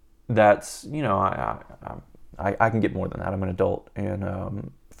that's I can get more than that. I'm an adult,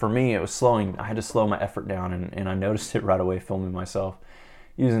 and for me, it was I had to slow my effort down, and I noticed it right away filming myself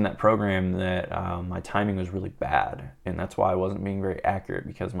using that program that my timing was really bad, and that's why I wasn't being very accurate,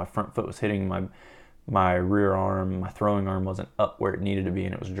 because my front foot was hitting my rear arm, my throwing arm wasn't up where it needed to be,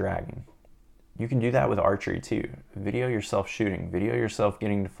 and it was dragging. You can do that with archery too. Video yourself shooting, video yourself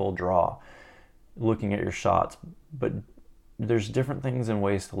getting to full draw, looking at your shots, but there's different things and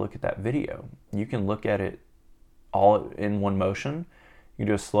ways to look at that video. You can look at it all in one motion You can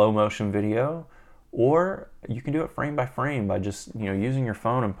do a slow motion video, or you can do it frame by frame by just, using your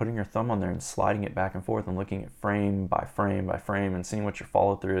phone and putting your thumb on there and sliding it back and forth and looking at frame by frame by frame and seeing what your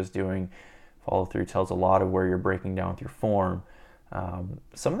follow through is doing. Follow through tells a lot of where you're breaking down with your form.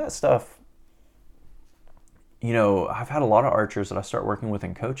 Some of that stuff, I've had a lot of archers that I start working with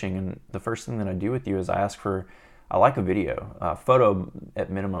in coaching, and the first thing that I do with you is I like a video, photo at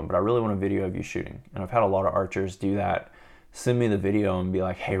minimum, but I really want a video of you shooting. And I've had a lot of archers do that, send me the video and be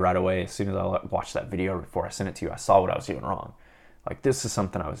like, hey, right away, as soon as I watched that video before I sent it to you, I saw what I was doing wrong. Like, this is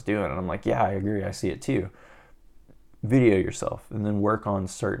something I was doing. And I'm like, yeah, I agree. I see it too. Video yourself and then work on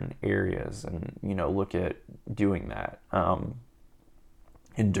certain areas and, look at doing that.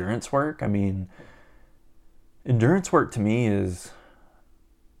 Endurance work. Endurance work to me is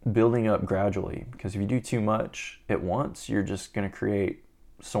building up gradually, because if you do too much at once, you're just going to create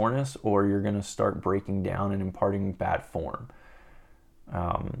soreness, or you're going to start breaking down and imparting bad form.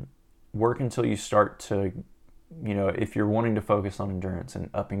 Work until you start to, if you're wanting to focus on endurance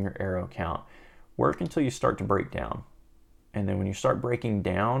and upping your arrow count, work until you start to break down. And then when you start breaking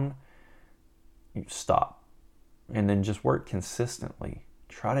down, you stop. And then just work consistently.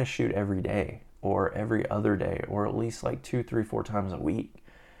 Try to shoot every day or every other day, or at least like 2, 3, 4 times a week.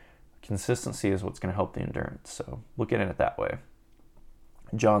 Consistency is what's going to help the endurance. So look at it that way.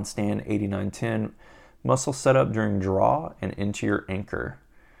 John Stan 8910, muscle setup during draw and into your anchor.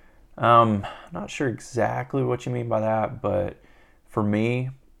 Not sure exactly what you mean by that, but for me,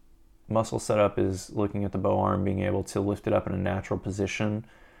 muscle setup is looking at the bow arm, being able to lift it up in a natural position.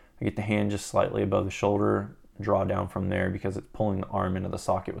 I get the hand just slightly above the shoulder, draw down from there, because it's pulling the arm into the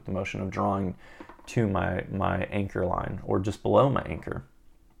socket with the motion of drawing to my anchor line, or just below my anchor.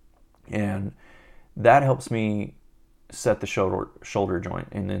 And that helps me set the shoulder joint,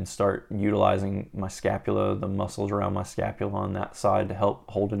 and then start utilizing my scapula, the muscles around my scapula on that side, to help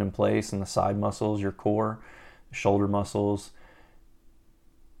hold it in place, and the side muscles, your core, the shoulder muscles.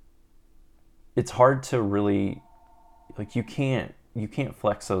 It's hard to really, you can't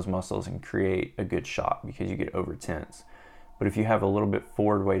flex those muscles and create a good shot because you get over tense. But if you have a little bit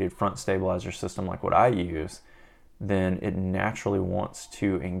forward weighted front stabilizer system like what I use, then it naturally wants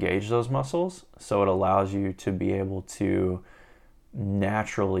to engage those muscles. So it allows you to be able to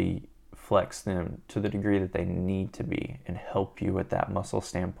naturally flex them to the degree that they need to be and help you with that muscle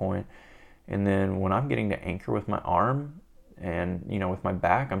standpoint. And then when I'm getting to anchor with my arm and, with my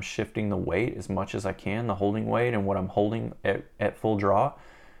back, I'm shifting the weight as much as I can, the holding weight and what I'm holding at full draw,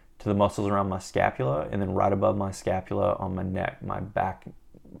 to the muscles around my scapula, and then right above my scapula on my neck, my back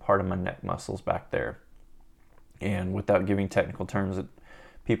part of my neck muscles back there. And without giving technical terms that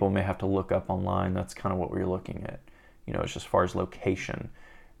people may have to look up online, that's kind of what we're looking at, it's just as far as location.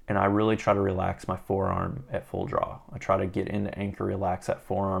 And I really try to relax my forearm at full draw. I try to get into anchor, relax that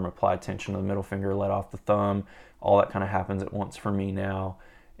forearm, apply tension to the middle finger, let off the thumb. All that kind of happens at once for me now,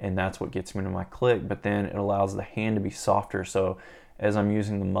 and that's what gets me to my click. But then it allows the hand to be softer. So as I'm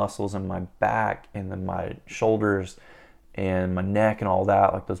using the muscles in my back and then my shoulders and my neck and all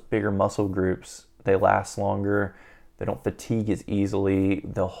that, like those bigger muscle groups, they last longer. They don't fatigue as easily.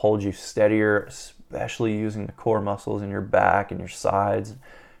 They'll hold you steadier, especially using the core muscles in your back and your sides.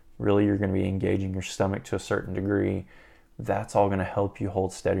 Really, you're going to be engaging your stomach to a certain degree. That's all going to help you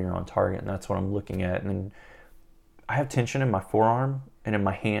hold steadier on target, and that's what I'm looking at. And I have tension in my forearm and in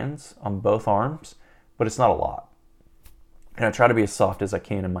my hands on both arms, but it's not a lot. And I try to be as soft as I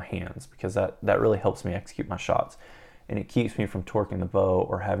can in my hands, because that really helps me execute my shots. And it keeps me from torquing the bow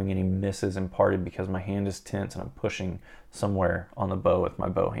or having any misses imparted, because my hand is tense and I'm pushing somewhere on the bow with my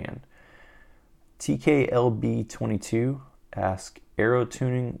bow hand. TKLB22 asks, arrow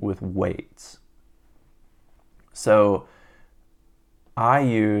tuning with weights. So I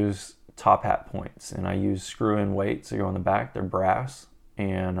use top hat points, and I use screw-in weights that go on the back. They're brass,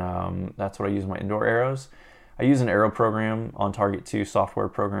 and that's what I use in my indoor arrows. I use an arrow program on Target 2 software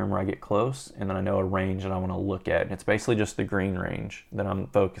program where I get close, and then I know a range that I want to look at. And it's basically just the green range that I'm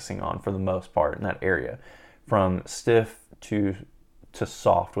focusing on for the most part in that area, from stiff to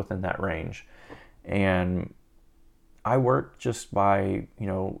soft within that range. And I work just by,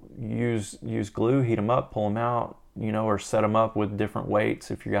 use glue, heat them up, pull them out, or set them up with different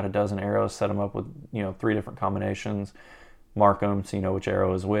weights. If you got a dozen arrows, set them up with, 3 different combinations. Mark them so you know which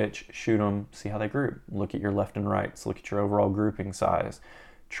arrow is which, shoot them, see how they group. Look at your left and rights, look at your overall grouping size,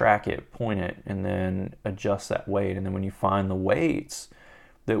 track it, point it, and then adjust that weight. And then when you find the weights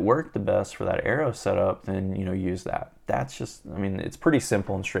that work the best for that arrow setup, then, use that. That's just, it's pretty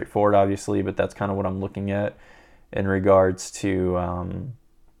simple and straightforward, obviously, but that's kind of what I'm looking at in regards to,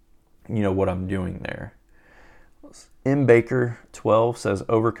 what I'm doing there. M. Baker 12 says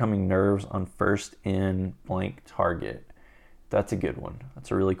overcoming nerves on first in blank target. That's a good one.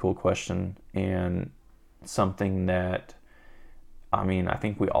 That's a really cool question, and something that, I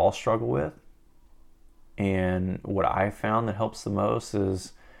think we all struggle with. And what I found that helps the most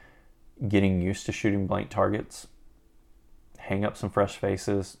is getting used to shooting blank targets. Hang up some fresh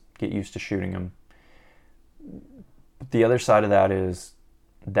faces, get used to shooting them. The other side of that is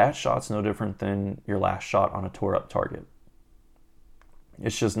that shot's no different than your last shot on a tore up target.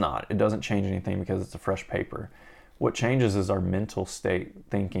 It's just not. It doesn't change anything because it's a fresh paper. What changes is our mental state,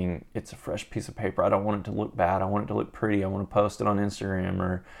 thinking it's a fresh piece of paper. I don't want it to look bad. I want it to look pretty. I want to post it on Instagram,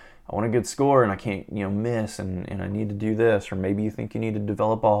 or I want a good score and I can't, miss, and I need to do this. Or maybe you think you need to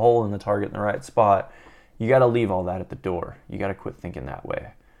develop a hole in the target in the right spot. You got to leave all that at the door. You got to quit thinking that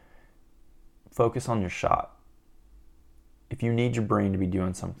way. Focus on your shot. If you need your brain to be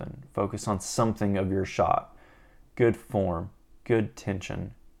doing something, focus on something of your shot. Good form, good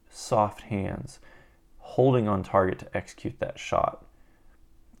tension, soft hands, holding on target to execute that shot.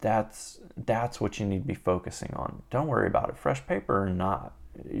 That's what you need to be focusing on. Don't worry about it, fresh paper or not.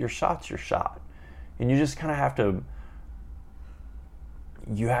 Your shot's your shot. And you just kind of have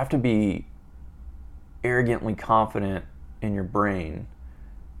to be arrogantly confident in your brain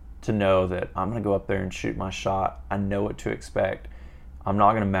to know that I'm going to go up there and shoot my shot. I know what to expect. I'm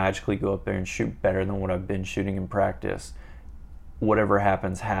not going to magically go up there and shoot better than what I've been shooting in practice. Whatever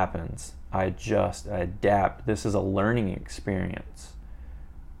happens, happens. I adjust, I adapt. This is a learning experience.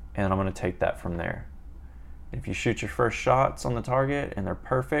 And I'm going to take that from there. If you shoot your first shots on the target and they're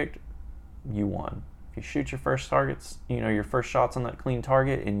perfect, you won. If you shoot your first targets, your first shots on that clean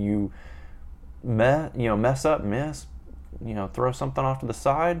target and you mess up, miss, throw something off to the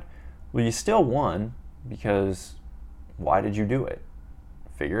side, well, you still won, because why did you do it?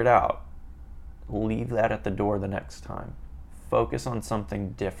 Figure it out. Leave that at the door the next time. Focus on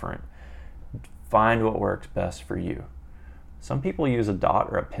something different. Find what works best for you. Some people use a dot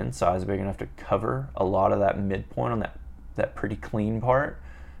or a pin size big enough to cover a lot of that midpoint on that pretty clean part,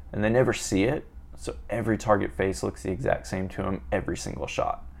 and they never see it, so every target face looks the exact same to them every single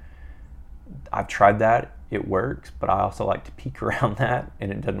shot. I've tried that, it works, but I also like to peek around that,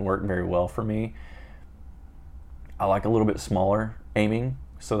 and it doesn't work very well for me. I like a little bit smaller aiming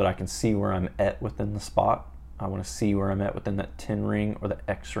so that I can see where I'm at within the spot. I want to see where I'm at within that 10 ring or the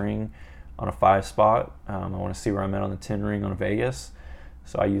X ring on a 5 spot. I want to see where I'm at on the 10 ring on a Vegas.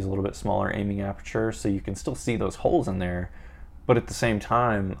 So I use a little bit smaller aiming aperture so you can still see those holes in there. But at the same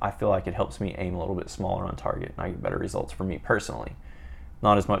time, I feel like it helps me aim a little bit smaller on target, and I get better results for me personally.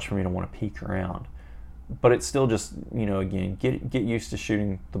 Not as much for me to want to peek around. But it's still just, again, get used to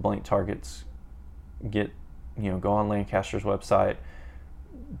shooting the blank targets. Go on Lancaster's website,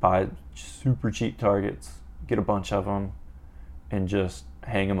 buy super cheap targets, get a bunch of them, and just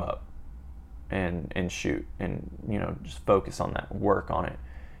hang them up and shoot. And, just focus on that, work on it.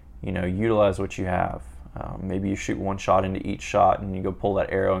 Utilize what you have. Maybe you shoot one shot into each shot and you go pull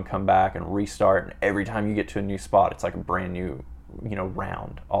that arrow and come back and restart. And every time you get to a new spot, it's like a brand new,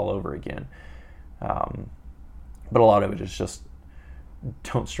 round all over again. But a lot of it is just,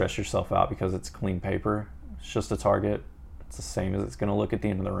 don't stress yourself out because it's clean paper. It's just a target. It's the same as it's going to look at the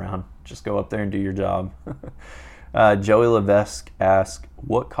end of the round. Just go up there and do your job. Joey Levesque asks,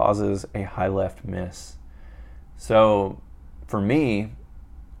 what causes a high left miss? So for me,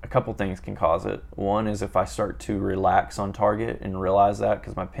 a couple things can cause it. One is if I start to relax on target and realize that,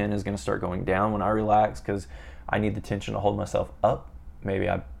 because my pin is going to start going down when I relax because I need the tension to hold myself up. Maybe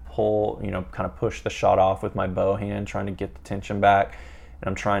I pull, kind of push the shot off with my bow hand, trying to get the tension back, and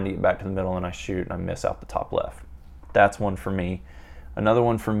I'm trying to get back to the middle and I shoot and I miss out the top left. That's one for me. Another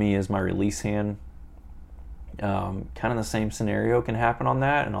one for me is my release hand. Kind of the same scenario can happen on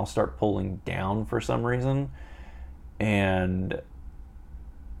that, and I'll start pulling down for some reason, and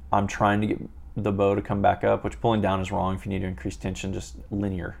I'm trying to get the bow to come back up, which pulling down is wrong if you need to increase tension, just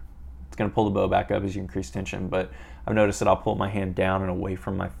linear. It's going to pull the bow back up as you increase tension, but I've noticed that I'll pull my hand down and away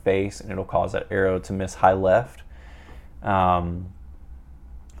from my face, and it'll cause that arrow to miss high left. A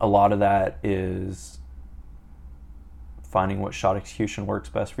lot of that is finding what shot execution works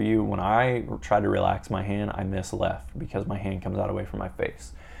best for you. When I try to relax my hand, I miss left because my hand comes out away from my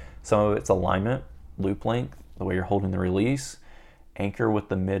face. Some of it's alignment, loop length, the way you're holding the release. Anchor with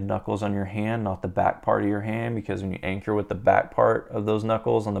the mid knuckles on your hand, not the back part of your hand, because when you anchor with the back part of those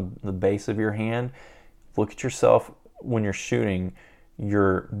knuckles on the base of your hand, look at yourself when you're shooting,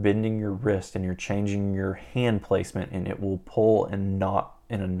 you're bending your wrist and you're changing your hand placement, and it will pull and not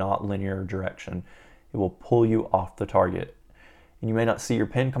in a not linear direction. It will pull you off the target. And you may not see your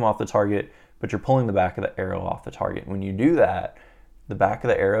pin come off the target, but you're pulling the back of the arrow off the target. When you do that, the back of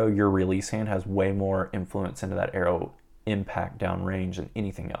the arrow, your release hand has way more influence into that arrow impact downrange than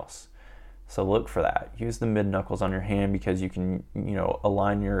anything else. So look for that. Use the mid knuckles on your hand because you can,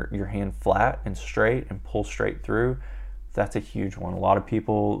 align your hand flat and straight and pull straight through. That's a huge one. A lot of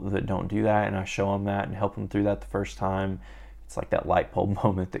people that don't do that, and I show them that and help them through that the first time, it's like that light bulb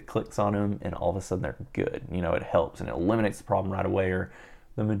moment that clicks on them, and all of a sudden they're good. It helps and it eliminates the problem right away, or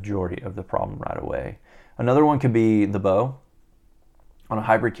the majority of the problem right away. Another one could be the bow. On a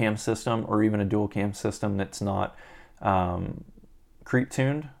hybrid cam system or even a dual cam system that's not creep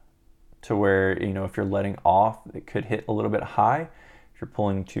tuned to where, if you're letting off, it could hit a little bit high. If you're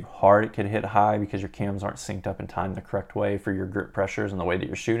pulling too hard, it could hit high because your cams aren't synced up and timed the correct way for your grip pressures and the way that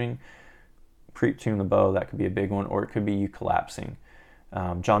you're shooting. Creep tune the bow, that could be a big one, or it could be you collapsing.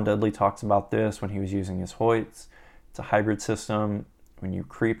 John Dudley talks about this when he was using his Hoyts. It's a hybrid system. When you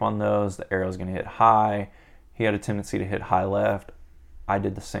creep on those, the arrow's going to hit high. He had a tendency to hit high left. I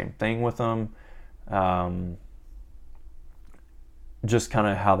did the same thing with them. Just kind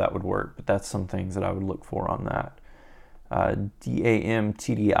of how that would work, but that's some things that I would look for on that.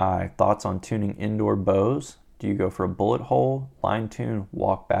 DAMTDI, thoughts on tuning indoor bows. Do you go for a bullet hole, line tune,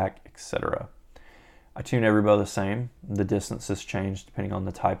 walk back, etc.? I tune every bow the same. The distances change depending on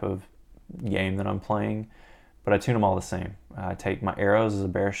the type of game that I'm playing, but I tune them all the same. I take my arrows as a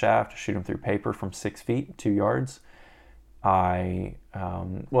bare shaft, shoot them through paper from 6 feet, 2 yards. Let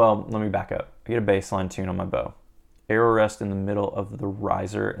me back up. I get a baseline tune on my bow. Arrow rest in the middle of the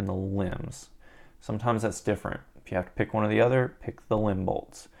riser and the limbs. Sometimes that's different. If you have to pick one or the other, pick the limb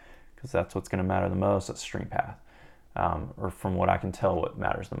bolts, because that's what's going to matter the most. That's string path. Or from what I can tell, what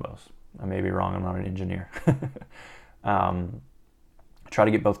matters the most. I may be wrong. I'm not an engineer. Try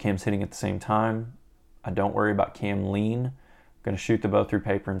to get both cams hitting at the same time. I don't worry about cam lean. I'm going to shoot the bow through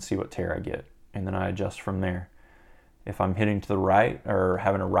paper and see what tear I get, and then I adjust from there. If I'm hitting to the right or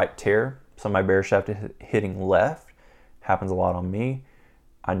having a right tear, so my bare shaft is hitting left, happens a lot on me,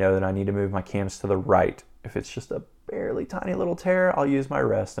 I know that I need to move my cams to the right. If it's just a barely tiny little tear, I'll use my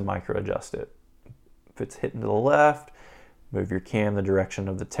rest and micro adjust it. If it's hitting to the left, move your cam the direction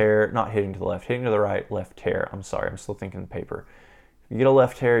of the tear, not hitting to the left, hitting to the right, left tear. I'm sorry, I'm still thinking paper. If you get a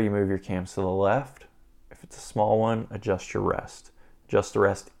left tear, you move your cams to the left. If it's a small one, adjust your rest. Adjust the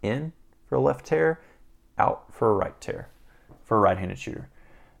rest in for a left tear, out for a right tear, for a right-handed shooter.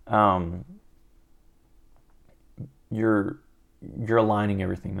 You're aligning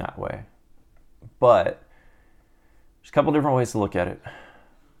everything that way. But there's a couple different ways to look at it.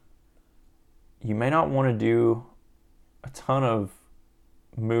 You may not want to do a ton of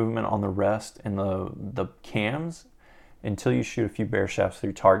movement on the rest and the cams until you shoot a few bare shafts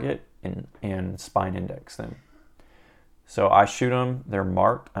through target and spine index them. So I shoot them, they're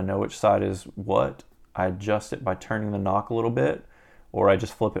marked, I know which side is what. I adjust it by turning the knock a little bit, or I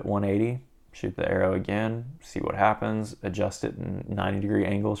just flip it 180, shoot the arrow again, see what happens, adjust it in 90-degree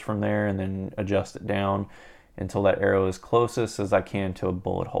angles from there, and then adjust it down until that arrow is closest as I can to a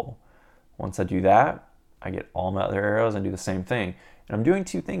bullet hole. Once I do that, I get all my other arrows and do the same thing. And I'm doing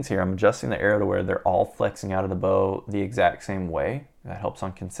two things here. I'm adjusting the arrow to where they're all flexing out of the bow the exact same way. That helps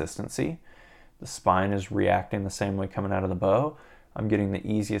on consistency. The spine is reacting the same way coming out of the bow. I'm getting the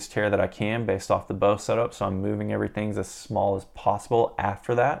easiest tear that I can based off the bow setup, so I'm moving everything as small as possible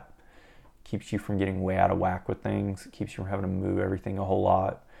after that. Keeps you from getting way out of whack with things. It keeps you from having to move everything a whole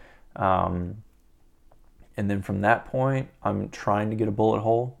lot. And then from that point, I'm trying to get a bullet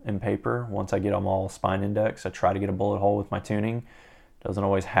hole in paper. Once I get them all spine indexed, I try to get a bullet hole with my tuning. Doesn't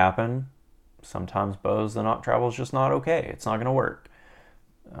always happen. Sometimes bows, the knock travel is just not okay. It's not going to work.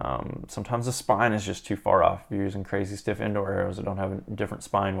 Sometimes the spine is just too far off. If you're using crazy stiff indoor arrows that don't have different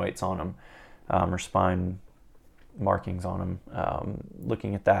spine weights on them or spine markings on them,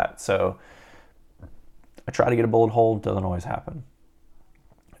 looking at that. So I try to get a bullet hole. Doesn't always happen.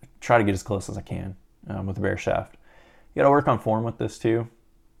 I try to get as close as I can with a bare shaft. You got to work on form with this too.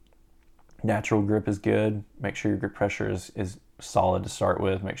 Natural grip is good. Make sure your grip pressure is solid to start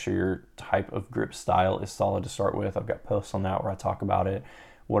with. Make sure your type of grip style is solid to start with. I've got posts on that where I talk about it,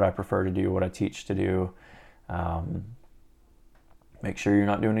 what I prefer to do, what I teach to do. Make sure you're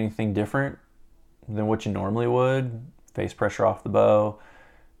not doing anything different than what you normally would. Face pressure off the bow,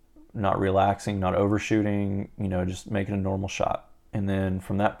 not relaxing, not overshooting, just making a normal shot. And then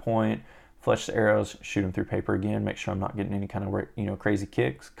from that point, fletch the arrows, shoot them through paper again, make sure I'm not getting any kind of crazy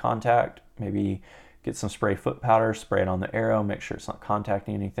kicks, contact, maybe get some spray foot powder, spray it on the arrow, make sure it's not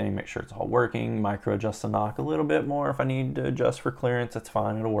contacting anything, make sure it's all working, micro adjust the knock a little bit more. If I need to adjust for clearance, that's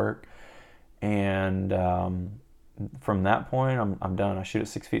fine, it'll work. And From that point, I'm done. I shoot at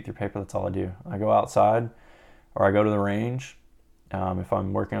 6 feet through paper. That's all I do. I go outside or I go to the range. If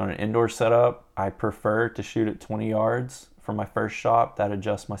I'm working on an indoor setup, I prefer to shoot at 20 yards for my first shot. That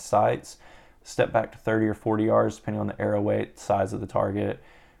adjusts my sights. Step back to 30 or 40 yards, depending on the arrow weight, size of the target,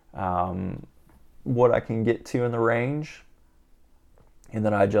 what I can get to in the range. And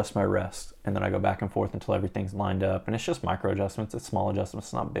then I adjust my rest. And then I go back and forth until everything's lined up. And it's just micro adjustments. It's small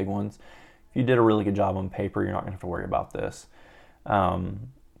adjustments, not big ones. If you did a really good job on paper, you're not going to have to worry about this. I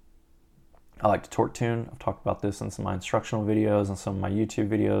like to torque tune. I've talked about this in some of my instructional videos and some of my YouTube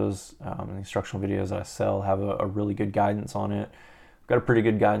videos. The instructional videos that I sell have a really good guidance on it. I've got a pretty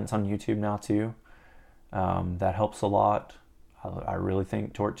good guidance on YouTube now too. That helps a lot. I really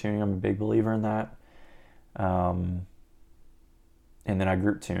think torque tuning, I'm a big believer in that. And then I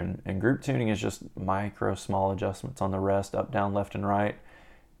group tune. And group tuning is just micro, small adjustments on the rest, up, down, left, and right,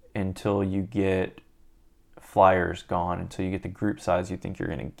 until you get flyers gone, until you get the group size you think you're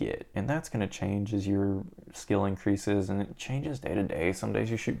going to get. And that's going to change as your skill increases, and it changes day to day. Some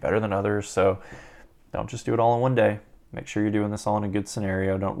days you shoot better than others, so don't just do it all in one day. Make sure you're doing this all in a good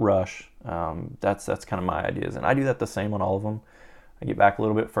scenario. Don't rush. That's kind of my ideas, and I do that the same on all of them. I get back a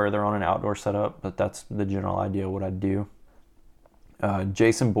little bit further on an outdoor setup, but that's the general idea of what I do.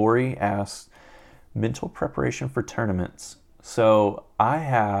 Jason Borey asks, mental preparation for tournaments. So I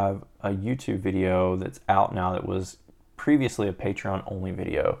have a YouTube video that's out now that was previously a Patreon only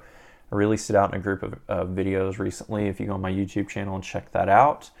video. I released it out in a group of videos recently. If you go on my YouTube channel and check that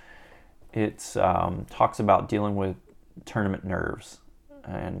out, it talks about dealing with tournament nerves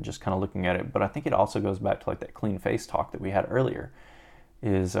and just kind of looking at it. But I think it also goes back to like that clean face talk that we had earlier,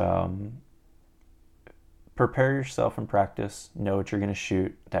 is prepare yourself in practice, know what you're going to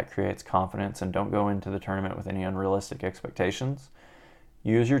shoot. That creates confidence, and don't go into the tournament with any unrealistic expectations.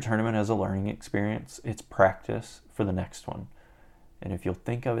 Use your tournament as a learning experience. It's practice for the next one. And if you'll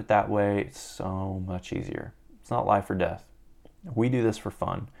think of it that way, it's so much easier. It's not life or death. We do this for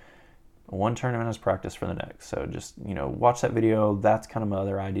fun. One tournament is practice for the next. So just, watch that video. That's kind of my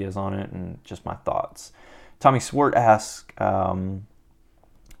other ideas on it and just my thoughts. Tommy Swart asks,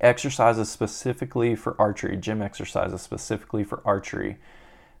 exercises specifically for archery, gym exercises specifically for archery.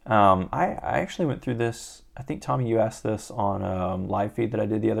 I actually went through this. I think, Tommy, you asked this on a live feed that I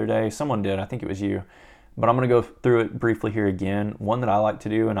did the other day. Someone did. I think it was you. But I'm going to go through it briefly here again. One that I like to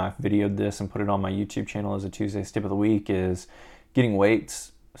do, and I've videoed this and put it on my YouTube channel as a Tuesday's tip of the week, is getting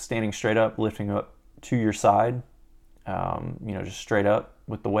weights, standing straight up, lifting up to your side, just straight up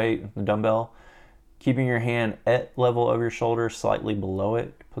with the weight, the dumbbell. Keeping your hand at level of your shoulder, slightly below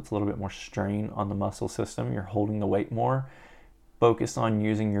it. It puts a little bit more strain on the muscle system. You're holding the weight more. Focus on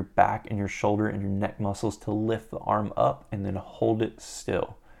using your back and your shoulder and your neck muscles to lift the arm up, and then hold it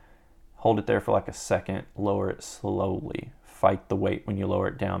still. Hold it there for like a second. Lower it slowly. Fight the weight when you lower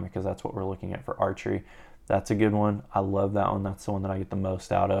it down, because that's what we're looking at for archery. That's a good one. I love that one. That's the one that I get the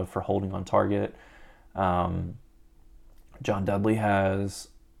most out of for holding on target. John Dudley has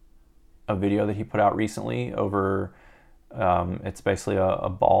a video that he put out recently over, it's basically a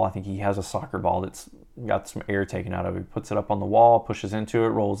ball. I think he has a soccer ball that's got some air taken out of it. He puts it up on the wall, pushes into it,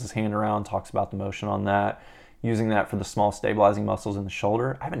 rolls his hand around, talks about the motion on that, using that for the small stabilizing muscles in the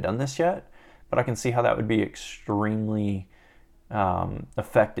shoulder. I haven't done this yet, but I can see how that would be extremely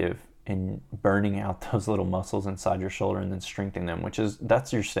effective in burning out those little muscles inside your shoulder and then strengthening them,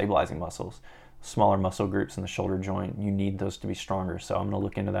 that's your stabilizing muscles. Smaller muscle groups in the shoulder joint, you need those to be stronger. So I'm going to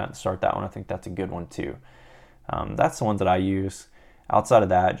look into that and start that one. I think that's a good one too. That's the ones that I use. Outside of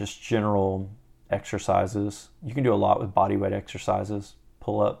that, just general exercises. You can do a lot with body weight exercises,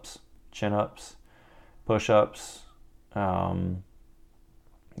 pull-ups, chin-ups, push-ups,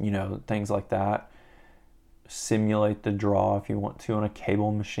 things like that. Simulate the draw if you want to on a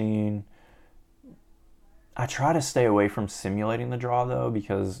cable machine. I try to stay away from simulating the draw though,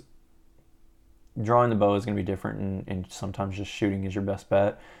 because drawing the bow is going to be different, and sometimes just shooting is your best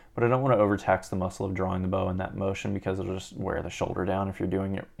bet. But I don't want to overtax the muscle of drawing the bow in that motion, because it'll just wear the shoulder down if you're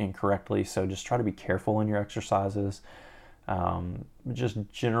doing it incorrectly. So just try to be careful in your exercises. Just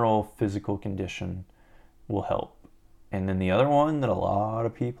general physical condition will help. And then the other one that a lot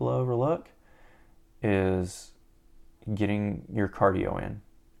of people overlook is getting your cardio in.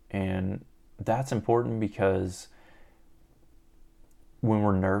 And that's important, because when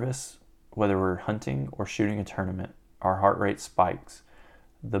we're nervous, whether we're hunting or shooting a tournament, our heart rate spikes.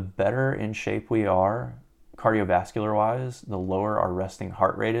 The better in shape we are, cardiovascular wise, the lower our resting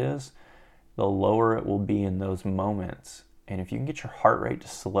heart rate is, the lower it will be in those moments. And if you can get your heart rate to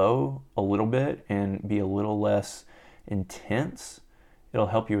slow a little bit and be a little less intense, it'll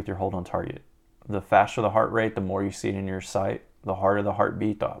help you with your hold on target. The faster the heart rate, the more you see it in your sight. The harder the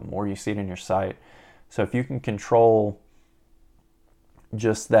heartbeat, the more you see it in your sight. So if you can control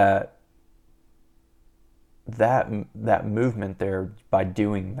just that movement there by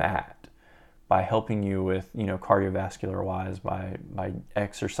doing that, by helping you with, cardiovascular wise, by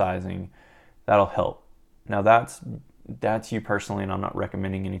exercising, that'll help. Now that's you personally, and I'm not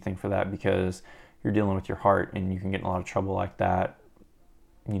recommending anything for that because you're dealing with your heart and you can get in a lot of trouble like that.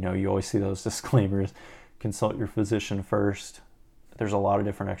 You always see those disclaimers, consult your physician first. There's a lot of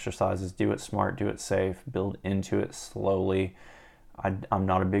different exercises. Do it smart, do it safe, build into it slowly. I'm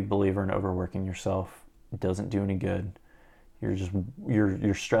not a big believer in overworking yourself. It doesn't do any good.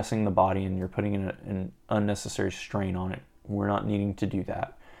 You're stressing the body and you're putting in an unnecessary strain on it. We're not needing to do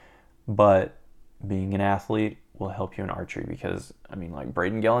that. But being an athlete will help you in archery because, like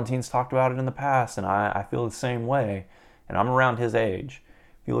Braden Gellantine's talked about it in the past, and I feel the same way, and I'm around his age.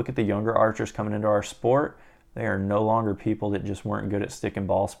 If you look at the younger archers coming into our sport, they are no longer people that just weren't good at stick and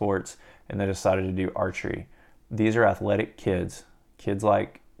ball sports and they decided to do archery. These are athletic kids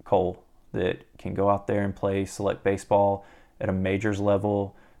like Cole that can go out there and play select baseball at a majors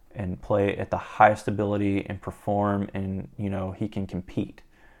level and play at the highest ability and perform, and he can compete.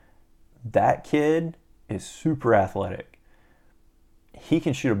 That kid is super athletic. He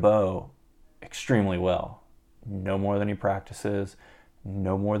can shoot a bow extremely well. No more than he practices,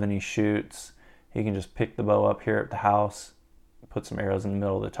 no more than he shoots. He can just pick the bow up here at the house, put some arrows in the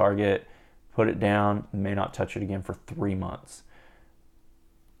middle of the target, put it down, may not touch it again for 3 months.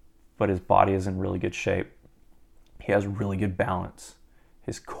 But his body is in really good shape. He has really good balance.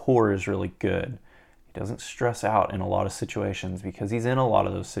 His core is really good. He doesn't stress out in a lot of situations because he's in a lot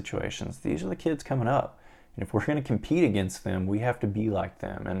of those situations. These are the kids coming up. And if we're going to compete against them, we have to be like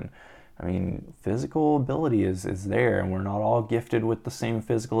them. And physical ability is there, and we're not all gifted with the same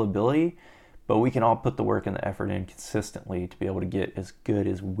physical ability, but we can all put the work and the effort in consistently to be able to get as good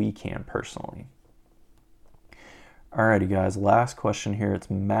as we can personally. Alrighty guys, last question here. It's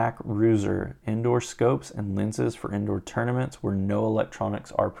Mac Ruser. Indoor scopes and lenses for indoor tournaments where no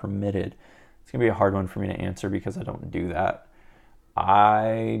electronics are permitted. It's going to be a hard one for me to answer because I don't do that.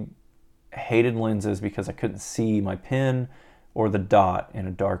 I hated lenses because I couldn't see my pin or the dot in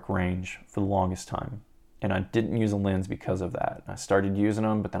a dark range for the longest time. And I didn't use a lens because of that. I started using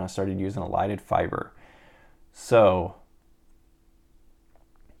them, but then I started using a lighted fiber. So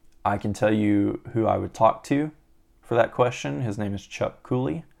I can tell you who I would talk to for that question. His name is Chuck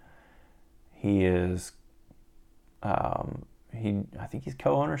Cooley. He is, I think he's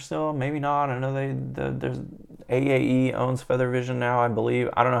co-owner still, maybe not. I know there's AAE owns Feather Vision now, I believe.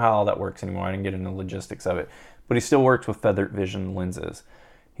 I don't know how all that works anymore. I didn't get into the logistics of it, but he still works with Feather Vision lenses.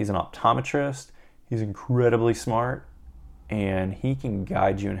 He's an optometrist. He's incredibly smart, and he can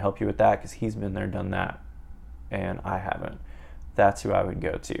guide you and help you with that because he's been there, done that, and I haven't. That's who I would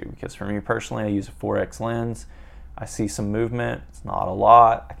go to because for me personally, I use a 4X lens. I see some movement. It's not a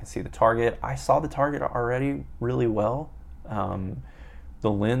lot. I can see the target. I saw the target already really well. The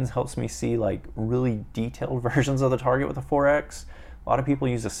lens helps me see like really detailed versions of the target with a 4X. A lot of people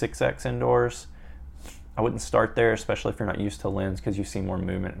use a 6X indoors. I wouldn't start there, especially if you're not used to a lens because you see more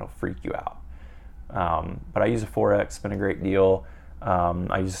movement and it'll freak you out. But I use a 4X, it's been a great deal.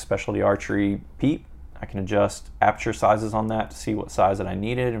 I use a Specialty Archery Peep. I can adjust aperture sizes on that to see what size that I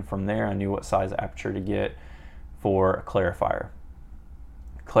needed, and from there I knew what size aperture to get for a clarifier.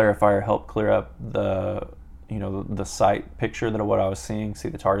 Clarifier helped clear up the sight picture that of what I was seeing, see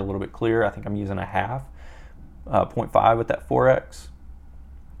the target a little bit clearer. I think I'm using a 0.5 with that 4X.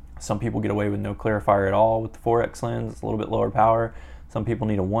 Some people get away with no clarifier at all with the 4X lens. It's a little bit lower power. Some people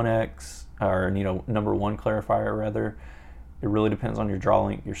need a 1X, or need a number 1 clarifier rather. It really depends on your draw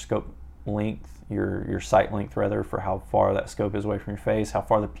length, your scope length, your sight length rather, for how far that scope is away from your face, how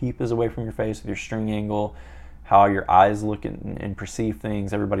far the peep is away from your face with your string angle, how your eyes look and perceive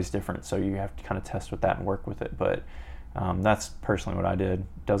things. Everybody's different, so you have to kind of test with that and work with it. But that's personally what I did.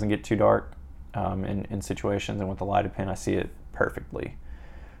 It doesn't get too dark in situations, and with the lighted pen, I see it perfectly.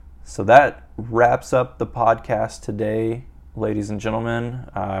 So that wraps up the podcast today, ladies and gentlemen.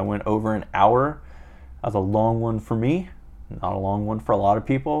 I went over an hour. That was a long one for me, not a long one for a lot of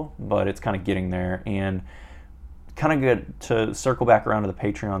people, but it's kind of getting there. And kind of good to circle back around to the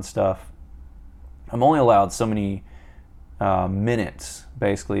Patreon stuff. I'm only allowed so many minutes,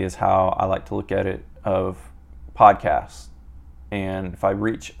 basically, is how I like to look at it, of podcasts. And if I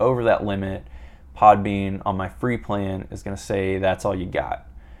reach over that limit, Podbean on my free plan is going to say that's all you got.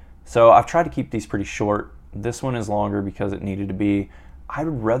 So I've tried to keep these pretty short. This one is longer because it needed to be. I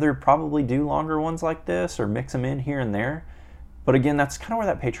would rather probably do longer ones like this or mix them in here and there. But But again, that's kind of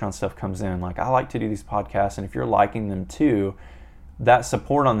where that Patreon stuff comes in. Like, I like to do these podcasts, and if you're liking them too, that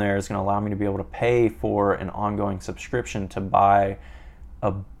support on there is going to allow me to be able to pay for an ongoing subscription to buy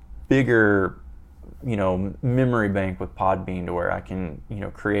a bigger, memory bank with Podbean, to where I can,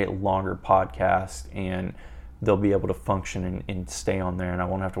 create longer podcasts, and they'll be able to function and stay on there, and I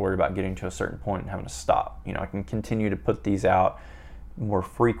won't have to worry about getting to a certain point and having to stop. I can continue to put these out more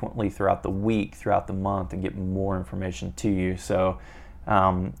frequently throughout the week, throughout the month, and get more information to you. So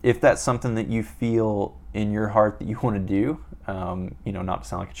if that's something that you feel in your heart that you want to do, not to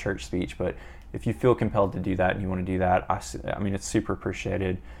sound like a church speech, but if you feel compelled to do that and you want to do that, I mean, it's super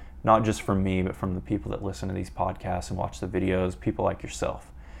appreciated, not just from me, but from the people that listen to these podcasts and watch the videos, people like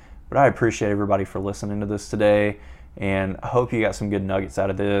yourself. But I appreciate everybody for listening to this today, and I hope you got some good nuggets out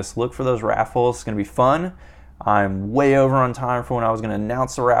of this. Look for those raffles. It's going to be fun. I'm way over on time for when I was going to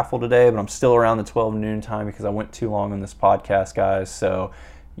announce the raffle today, but I'm still around the 12 noon time because I went too long on this podcast, guys. So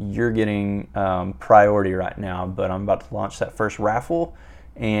you're getting priority right now, but I'm about to launch that first raffle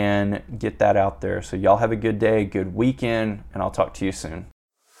and get that out there. So y'all have a good day, good weekend, and I'll talk to you soon.